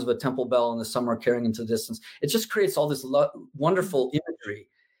sounds of a temple bell in the summer carrying into the distance. It just creates all this wonderful imagery.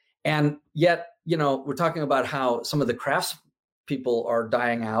 And yet, we're talking about how some of the crafts people are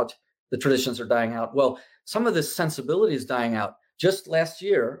dying out, the traditions are dying out. Well, some of this sensibility is dying out. Just last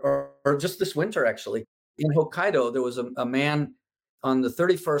year, or just this winter, actually, in Hokkaido, there was a man on the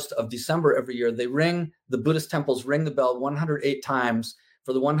 31st of December every year. The Buddhist temples ring the bell 108 times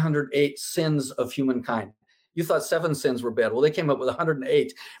for the 108 sins of humankind. You thought 7 sins were bad. Well, they came up with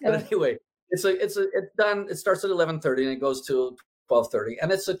 108. But anyway, it's done. It starts at 11:30 and it goes to 12:30.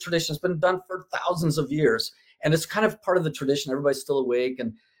 And it's a tradition. It's been done for thousands of years. And it's kind of part of the tradition. Everybody's still awake.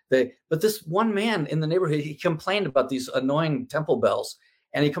 But this one man in the neighborhood, he complained about these annoying temple bells.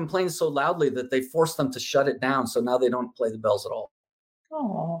 And he complained so loudly that they forced them to shut it down. So now they don't play the bells at all.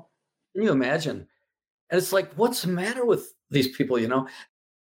 Oh, can you imagine? And it's like, what's the matter with these people?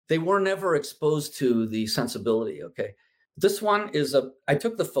 They were never exposed to the sensibility. Okay. This one is I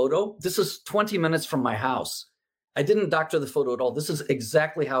took the photo. This is 20 minutes from my house. I didn't doctor the photo at all. This is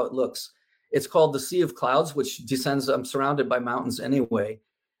exactly how it looks. It's called the Sea of Clouds, which descends. I'm surrounded by mountains anyway.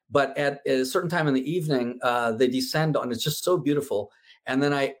 But at a certain time in the evening, they descend on. It's just so beautiful. And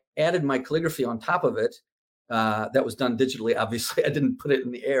then I added my calligraphy on top of it. That was done digitally, obviously. I didn't put it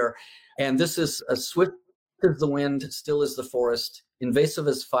in the air. And this is swift as the wind, still as the forest, invasive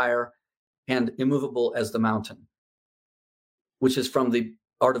as fire, and immovable as the mountain, which is from The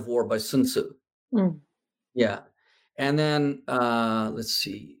Art of War by Sun Tzu. Yeah. And then let's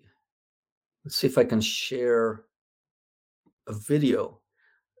see if I can share a video.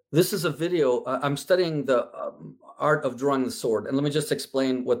 This is a video. I'm studying the art of drawing the sword, and let me just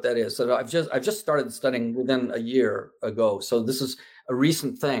explain what that is. So I've just started studying within a year ago. So this is a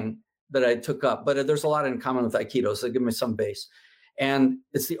recent thing that I took up, but there's a lot in common with Aikido, so give me some base. And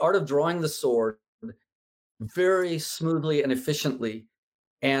it's the art of drawing the sword very smoothly and efficiently.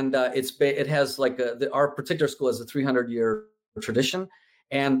 And it has like our particular school has a 300-year tradition,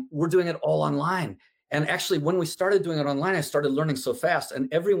 and we're doing it all online. And actually, when we started doing it online, I started learning so fast. And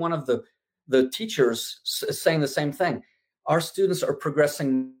every one of the teachers is saying the same thing. Our students are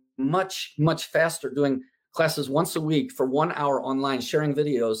progressing much, much faster, doing classes once a week for 1 hour online, sharing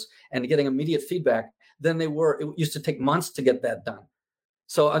videos and getting immediate feedback than they were. It used to take months to get that done.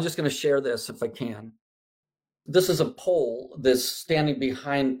 So I'm just going to share this if I can. This is a pole that's standing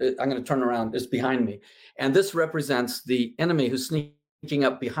behind. I'm going to turn around. It's behind me. And this represents the enemy who's sneaking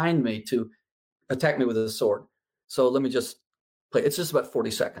up behind me to attack me with a sword. So let me just play. It's just about 40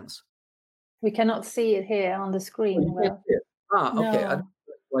 seconds. We cannot see it here on the screen. Okay. No. I don't know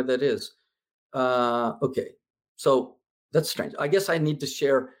why that is. Okay. So that's strange. I guess I need to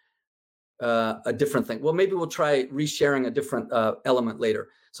share a different thing. Well, maybe we'll try resharing a different element later.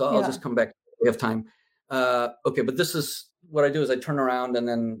 So I'll just come back if we have time. Okay, but this is what I do is I turn around and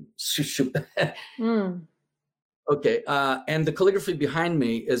then shoot. Okay, and the calligraphy behind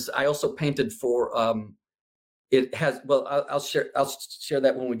me is I also painted for. It has I'll share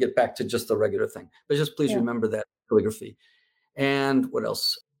that when we get back to just the regular thing. But just please remember that calligraphy. And what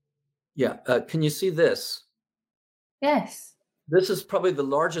else? Yeah, can you see this? Yes. This is probably the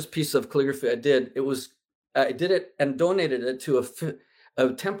largest piece of calligraphy I did. I did it and donated it to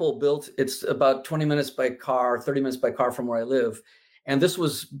a temple built. It's about 20 minutes by car, 30 minutes by car from where I live. And this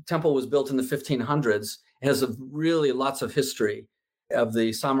temple was built in the 1500s. It has really lots of history of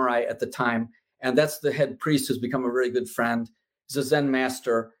the samurai at the time. And that's the head priest who's become a very good friend. He's a Zen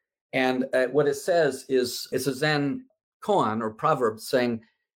master. And what it says is it's a Zen koan or proverb saying,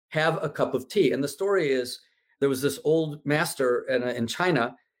 have a cup of tea. And the story is there was this old master in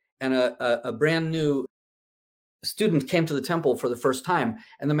China, and a brand new student came to the temple for the first time.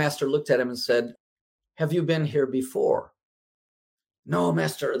 And the master looked at him and said, have you been here before? No,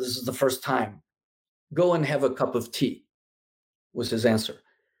 master, this is the first time. Go and have a cup of tea, was his answer.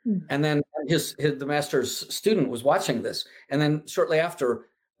 And then the master's student was watching this. And then shortly after,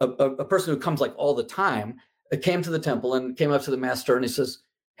 a person who comes like all the time came to the temple and came up to the master and he says,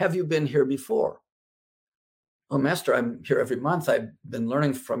 "Have you been here before?" "Oh, master, I'm here every month. I've been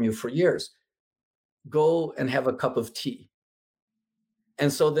learning from you for years." "Go and have a cup of tea."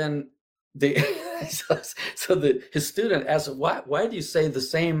 And so then his student asked, why do you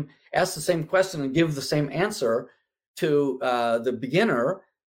ask the same question and give the same answer to the beginner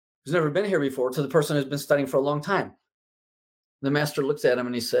who's never been here before to the person who's been studying for a long time? The master looks at him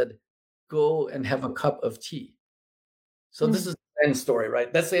and he said, "Go and have a cup of tea." So this is the end story,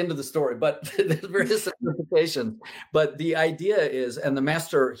 right? That's the end of the story, but there's various interpretations. But the idea is, and the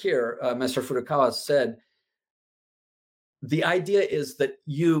master here, Master Furukawa said, the idea is that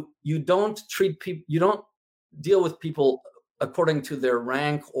you don't treat people, you don't deal with people according to their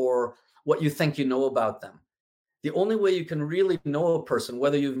rank or what you think you know about them. The only way you can really know a person,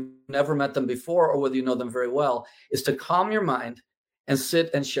 whether you've never met them before or whether you know them very well, is to calm your mind and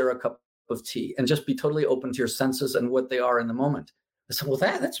sit and share a cup of tea and just be totally open to your senses and what they are in the moment. I said, well,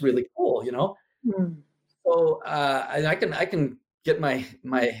 that's really cool, you know? So I can get my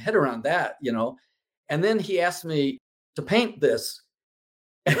head around that, you know? And then he asked me to paint this.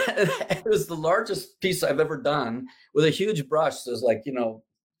 It was the largest piece I've ever done with a huge brush. So it was like, you know,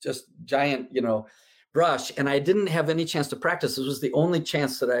 just giant, you know, brush. And I didn't have any chance to practice. This was the only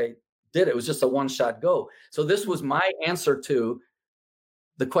chance that I did. It was just a one-shot go. So this was my answer to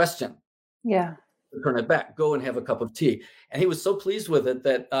the question. Yeah. Turn it back, go and have a cup of tea. And he was so pleased with it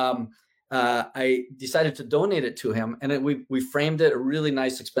that I decided to donate it to him. And we framed it, a really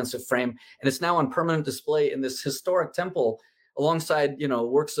nice, expensive frame. And it's now on permanent display in this historic temple alongside, you know,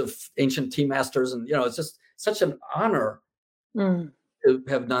 works of ancient tea masters. And, you know, it's just such an honor to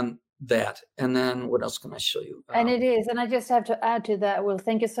have done that. And then what else can I show you? And it is. And I just have to add to that, Will,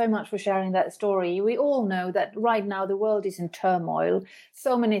 thank you so much for sharing that story. We all know that right now the world is in turmoil.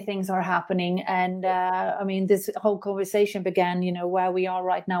 So many things are happening. And I mean, this whole conversation began, you know, where we are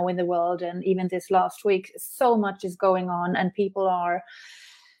right now in the world. And even this last week, so much is going on and people are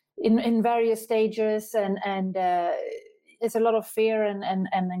in various stages and there's a lot of fear and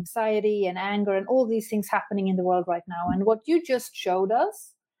anxiety and anger and all these things happening in the world right now. And what you just showed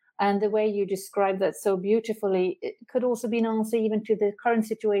us and the way you described that so beautifully, it could also be an answer even to the current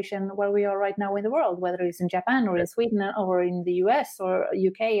situation where we are right now in the world, whether it's in Japan or in Sweden or in the US or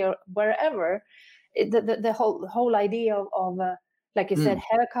UK or wherever. The whole idea of like you said,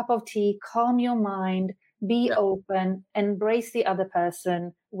 have a cup of tea, calm your mind, be open, embrace the other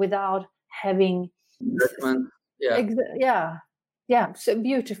person without having... Yeah. So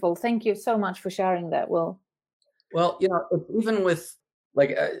beautiful. Thank you so much for sharing that, Will. Well, you know, even with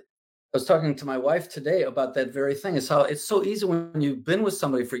like... I was talking to my wife today about that very thing. Is how it's so easy when you've been with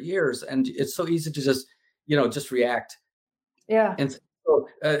somebody for years, and it's so easy to just, you know, just react. Yeah. And so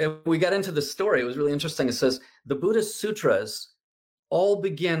we got into the story. It was really interesting. It says the Buddhist sutras all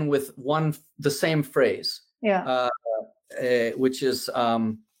begin with the same phrase. Yeah. Which is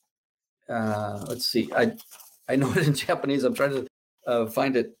let's see. I know it in Japanese. I'm trying to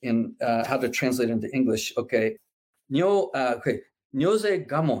find it in how to translate it into English. Okay. Nyoze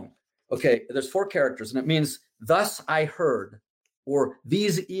gamon. Okay, there's 4 characters, and it means, thus I heard, or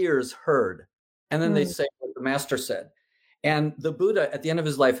these ears heard. And then they say what the master said. And the Buddha, at the end of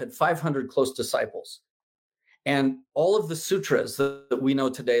his life, had 500 close disciples. And all of the sutras that we know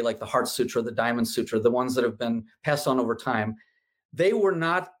today, like the Heart Sutra, the Diamond Sutra, the ones that have been passed on over time, they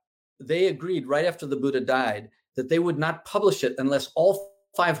agreed right after the Buddha died that they would not publish it unless all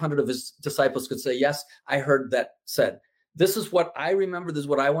 500 of his disciples could say, yes, I heard that said. This is what I remember. This is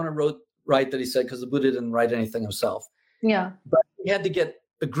what I want to write that he said, because the Buddha didn't write anything himself. Yeah. But he had to get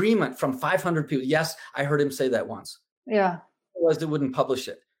agreement from 500 people. Yes, I heard him say that once. Yeah. Otherwise, they wouldn't publish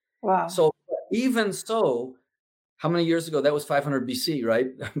it. Wow. So even so, how many years ago? That was 500 BC,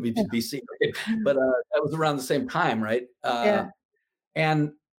 right? BC, right? But that was around the same time, right?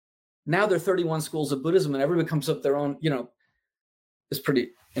 And now there are 31 schools of Buddhism, and everybody comes up with their own, you know, it's pretty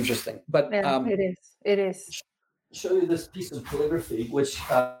interesting. But it is. Show you this piece of calligraphy, which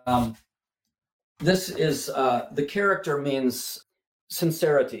this is the character means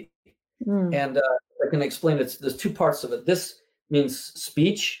sincerity. And I can explain it. There's 2 parts of it. This means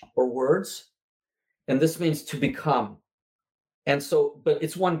speech or words, and this means to become. And so, but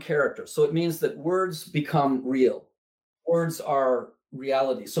it's one character. So it means that words become real. Words are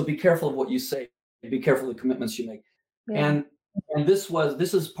reality. So be careful of what you say. Be careful of the commitments you make. Yeah. And this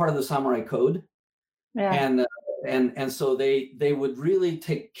is part of the samurai code. Yeah. And so they would really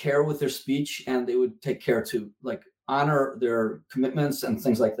take care with their speech, and they would take care to like honor their commitments and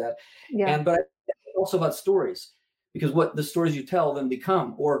things like that. Yeah. But also about stories, because what the stories you tell then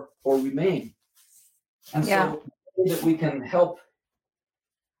become or remain. And so that we can help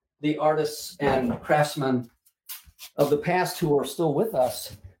the artists and craftsmen of the past who are still with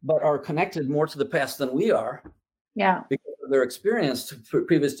us, but are connected more to the past than we are. Yeah. Because of their experience to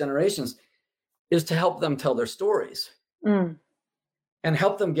previous generations, is to help them tell their stories and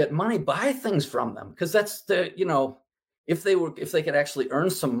help them get money, buy things from them. Because that's the, if they could actually earn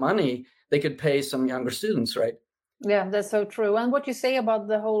some money, they could pay some younger students, right? Yeah, that's so true. And what you say about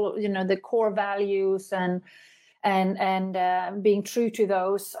the whole, the core values and being true to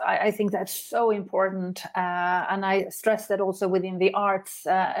those, I think that's so important. And I stress that also within the arts,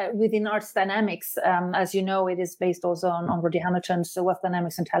 within arts dynamics. As you know, it is based also on Roger Hamilton's wealth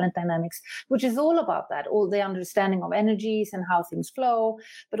dynamics and talent dynamics, which is all about that, all the understanding of energies and how things flow,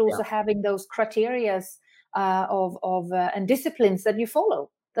 but also having those criterias and disciplines that you follow.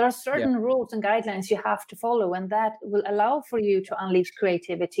 There are certain rules and guidelines you have to follow, and that will allow for you to unleash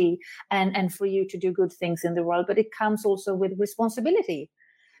creativity and for you to do good things in the world. But it comes also with responsibility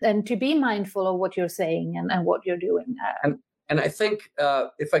and to be mindful of what you're saying and what you're doing. And I think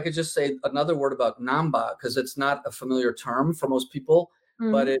if I could just say another word about Namba, because it's not a familiar term for most people,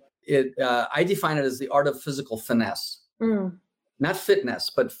 but I define it as the art of physical finesse, not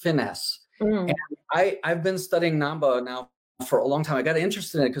fitness, but finesse. And I've been studying Namba now for a long time. I got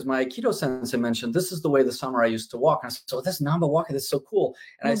interested in it because my Aikido sensei mentioned this is the way the samurai used to walk. And I said, so this Namba walking, that's so cool.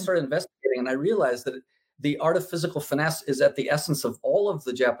 And I started investigating, and I realized that the art of physical finesse is at the essence of all of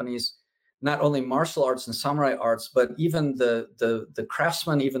the Japanese, not only martial arts and samurai arts, but even the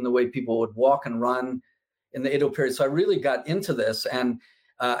craftsmen, even the way people would walk and run in the Edo period. So I really got into this, and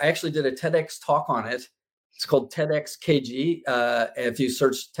I actually did a TEDx talk on it. It's called TEDx KG. If you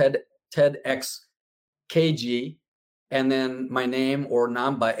search TEDx KG, and then my name or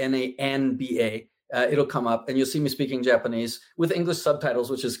Namba, Nanba, it'll come up, and you'll see me speaking Japanese with English subtitles,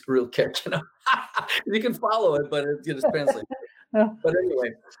 which is real kick. You can follow it, but it's translated. But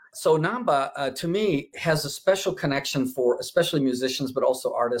anyway, so Namba to me has a special connection for especially musicians, but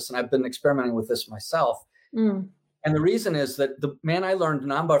also artists, and I've been experimenting with this myself. And the reason is that the man I learned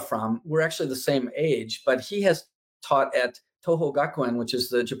Namba from, we're actually the same age, but he has taught at Toho Gakuen, which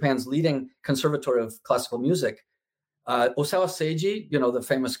is Japan's leading conservatory of classical music. Osawa Seiji, the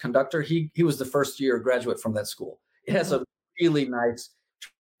famous conductor, he was the first year graduate from that school. It has a really nice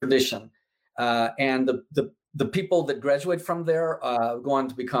tradition. And the people that graduate from there go on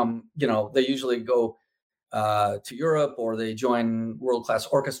to become, they usually go to Europe, or they join world-class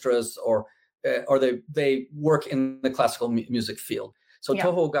orchestras, or they work in the classical music field. So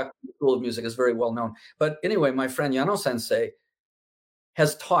Toho Gakuen School of Music is very well known. But anyway, my friend Yano Sensei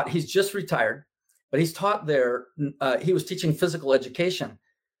has taught, he's just retired, but he's taught there, he was teaching physical education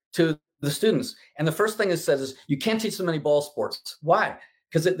to the students. And the first thing he says is, you can't teach them any ball sports. Why?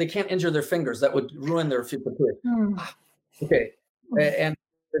 Because they can't injure their fingers. That would ruin their future career. Okay. And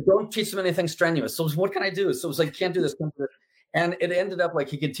don't teach them anything strenuous. So what can I do? So it was like, can't do this. And it ended up like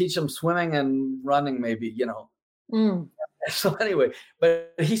he could teach them swimming and running, maybe, So anyway,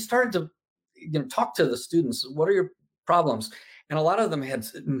 but he started to talk to the students. What are your problems? And a lot of them had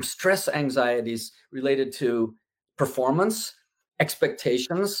stress anxieties related to performance,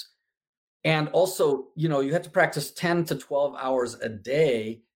 expectations, and also, you have to practice 10 to 12 hours a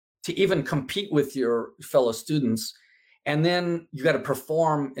day to even compete with your fellow students. And then you got to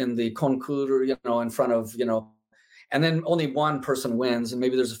perform in the concours, in front of, and then only one person wins, and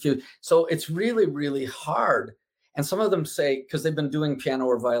maybe there's a few. So it's really, really hard. And some of them say, because they've been doing piano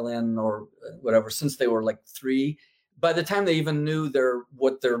or violin or whatever since they were like 3, by the time they even knew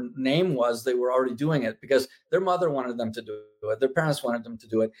what their name was, they were already doing it because their mother wanted them to do it. Their parents wanted them to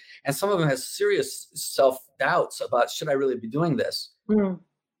do it. And some of them has serious self-doubts about, should I really be doing this?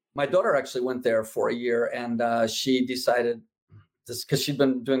 My daughter actually went there for a year, and she decided this, because she'd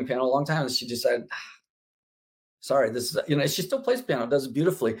been doing piano a long time, and she decided, sorry, this is, she still plays piano, does it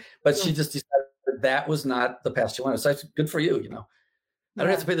beautifully, but she just decided that was not the path she wanted. So it's good for you, I don't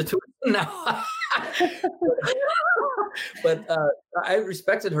have to pay the tuition now. But I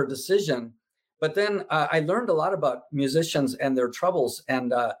respected her decision. But then I learned a lot about musicians and their troubles.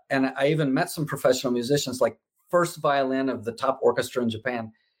 And I even met some professional musicians, like first violin of the top orchestra in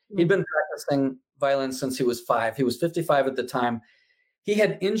Japan. He'd been practicing violin since he was 5. He was 55 at the time. He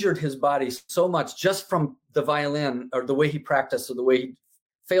had injured his body so much just from the violin, or the way he practiced, or the way he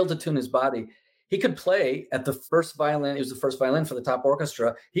failed to tune his body. He could play at the first violin. He was the first violin for the top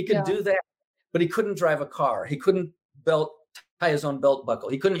orchestra. He could do that, but he couldn't drive a car. He couldn't belt tie his own belt buckle.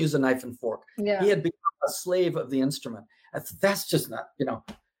 He couldn't use a knife and fork. Yeah. He had become a slave of the instrument. That's just not,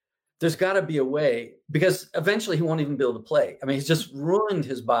 there's got to be a way, because eventually he won't even be able to play. I mean, he's just ruined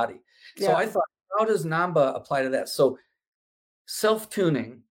his body. So I thought, how does Namba apply to that? So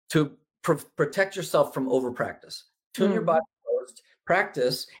self-tuning to protect yourself from over-practice. Tune your body first,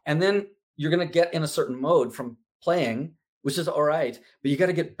 practice, and then you're going to get in a certain mode from playing, which is all right, but you got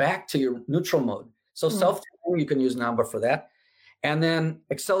to get back to your neutral mode. So self-tuning, you can use Namba for that. And then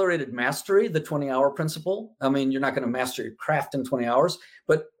accelerated mastery, the 20-hour principle. I mean, you're not going to master your craft in 20 hours,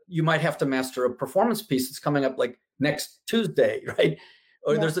 but you might have to master a performance piece that's coming up like next Tuesday, right?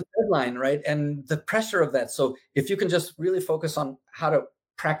 Or there's a deadline, right? And the pressure of that. So if you can just really focus on how to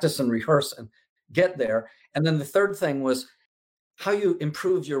practice and rehearse and get there. And then the third thing was how you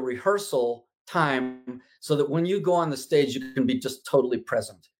improve your rehearsal time so that when you go on the stage, you can be just totally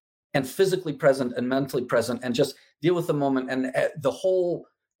present and physically present and mentally present and just deal with the moment, and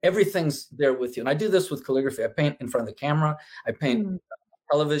everything's there with you. And I do this with calligraphy. I paint in front of the camera. I paint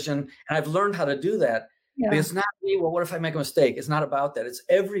television, and I've learned how to do that. But it's not me. Well, what if I make a mistake? It's not about that. It's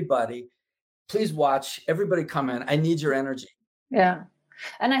everybody. Please watch. Everybody come in. I need your energy. Yeah.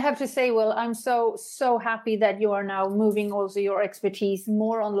 And I have to say, Will, I'm so happy that you are now moving also your expertise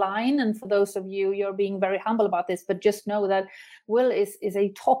more online. And for those of you, you're being very humble about this, but just know that Will is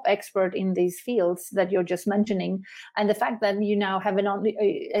a top expert in these fields that you're just mentioning. And the fact that you now have an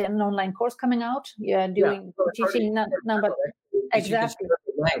online course coming out, teaching Namba. Exactly.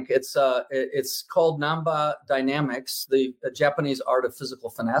 Link. It's called Namba Dynamics, the Japanese art of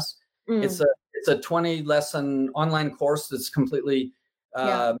physical finesse. It's a 20-lesson online course that's completely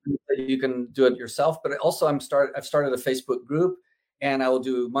you can do it yourself. But also I've started a Facebook group, and I will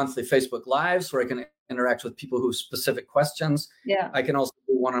do monthly Facebook Lives where I can interact with people who have specific questions. Yeah. I can also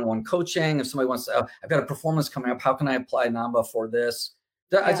do one-on-one coaching. If somebody wants to, I've got a performance coming up, how can I apply Namba for this?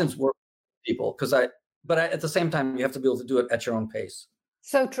 I just work with people but at the same time, you have to be able to do it at your own pace.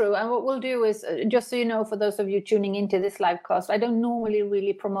 So true. And what we'll do is, just so you know, for those of you tuning into this live cast, I don't normally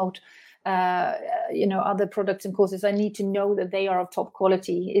really promote other products and courses. I need to know that they are of top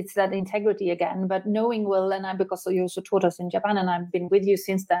quality. It's that integrity again. But knowing Will, and because you also taught us in Japan and I've been with you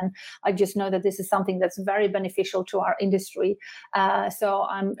since then, I just know that this is something that's very beneficial to our industry. So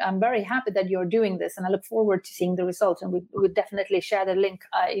I'm very happy that you're doing this, and I look forward to seeing the results. And we would definitely share the link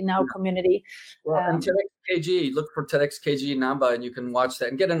in our community. Well, and TEDxKG, look for TEDxKG Namba, and you can watch that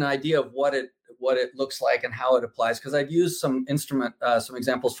and get an idea of what it looks like and how it applies. Because I've used some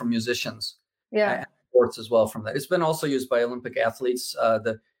examples from musicians, and sports as well from that. It's been also used by Olympic athletes.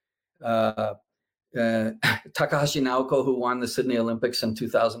 Takahashi Naoko, who won the Sydney Olympics in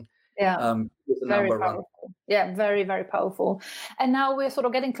 2000. Very powerful. Yeah, very, very powerful. And now we're sort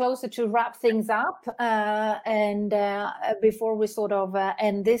of getting closer to wrap things up. And before we sort of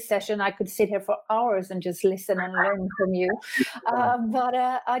end this session, I could sit here for hours and just listen and learn from you. But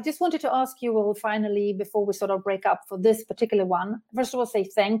I just wanted to ask you, Will, finally, before we sort of break up for this particular one, first of all, say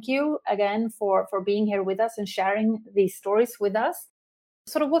thank you again for being here with us and sharing these stories with us.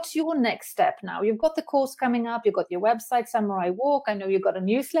 Sort of what's your next step now? You've got the course coming up, you've got your website, Samurai Walk. I know you've got a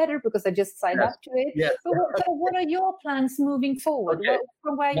newsletter because I just signed up to it. Yes. But what are your plans moving forward? Okay.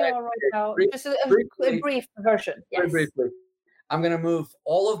 From where you are right now? Just a brief version. Yes. Very briefly. I'm going to move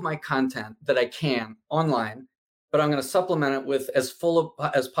all of my content that I can online, but I'm going to supplement it with as full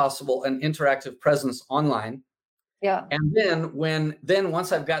as possible an interactive presence online. Yeah. And then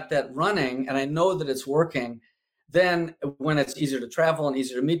once I've got that running and I know that it's working, then when it's easier to travel and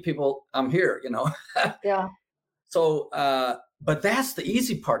easier to meet people, I'm here, Yeah. So, but that's the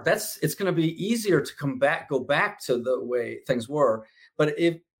easy part. It's going to be easier to go back to the way things were. But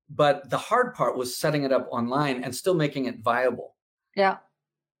the hard part was setting it up online and still making it viable. Yeah.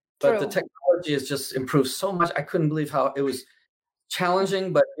 But the technology has just improved so much. I couldn't believe how it was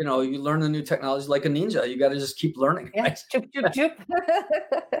challenging, but you learn the new technology like a ninja. You got to just keep learning. Yeah. Right?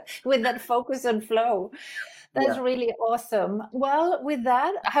 With that focus and flow. That's really awesome. Well, with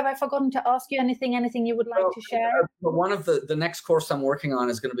that, have I forgotten to ask you anything you would like to share? One of the next course I'm working on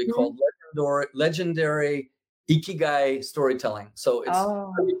is going to be called Legendary Ikigai Storytelling. So it's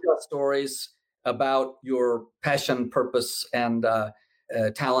how you tell stories about your passion, purpose, and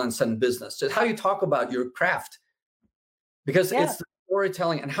talents and business. Just how you talk about your craft. Because it's the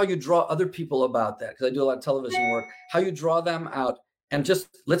storytelling and how you draw other people about that. Because I do a lot of television work. How you draw them out. And just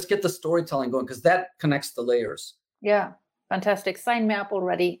let's get the storytelling going because that connects the layers. Yeah, fantastic. Sign me up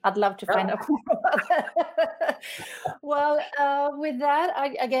already. I'd love to find out more about Well, with that,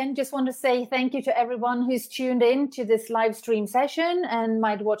 I again just want to say thank you to everyone who's tuned in to this live stream session and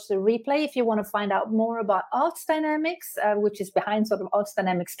might watch the replay. If you want to find out more about Arts Dynamics, which is behind sort of Arts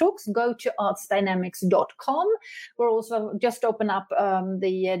Dynamics Talks, go to artsdynamics.com. We're also just open up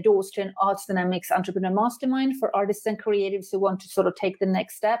the doors to an Arts Dynamics Entrepreneur Mastermind for artists and creatives who want to sort of take the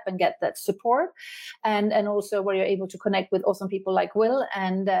next step and get that support. And also where you're able to connect with awesome people like Will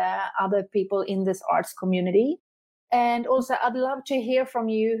and other people in this arts community. And also, I'd love to hear from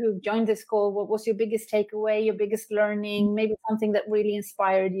you who've joined this call. What was your biggest takeaway, your biggest learning, maybe something that really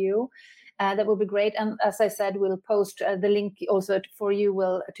inspired you? That would be great. And as I said, we'll post the link also for you,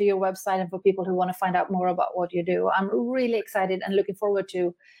 Will, to your website and for people who want to find out more about what you do. I'm really excited and looking forward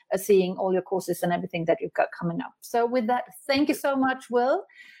to seeing all your courses and everything that you've got coming up. So with that, thank you so much, Will.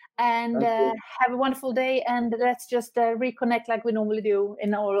 And have a wonderful day. And let's just reconnect like we normally do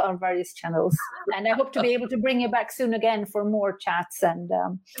in all our various channels. And I hope to be able to bring you back soon again for more chats. And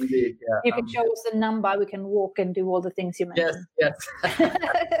Indeed, yeah. You can show us the number. We can walk and do all the things you mentioned. Yes.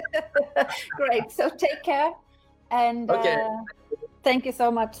 Great. So take care. And thank you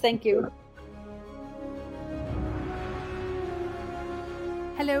so much. Thank you.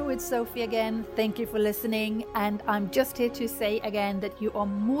 Hello, it's Sophie again. Thank you for listening. And I'm just here to say again that you are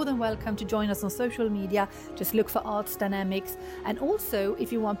more than welcome to join us on social media. Just look for Arts Dynamics. And also,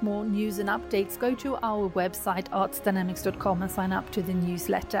 if you want more news and updates, go to our website, artsdynamics.com, and sign up to the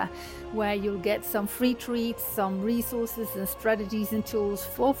newsletter, where you'll get some free treats, some resources and strategies and tools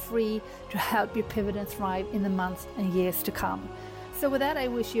for free to help you pivot and thrive in the months and years to come. So with that, I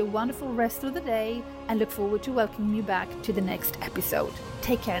wish you a wonderful rest of the day and look forward to welcoming you back to the next episode.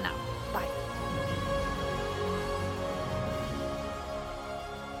 Take care now. Bye.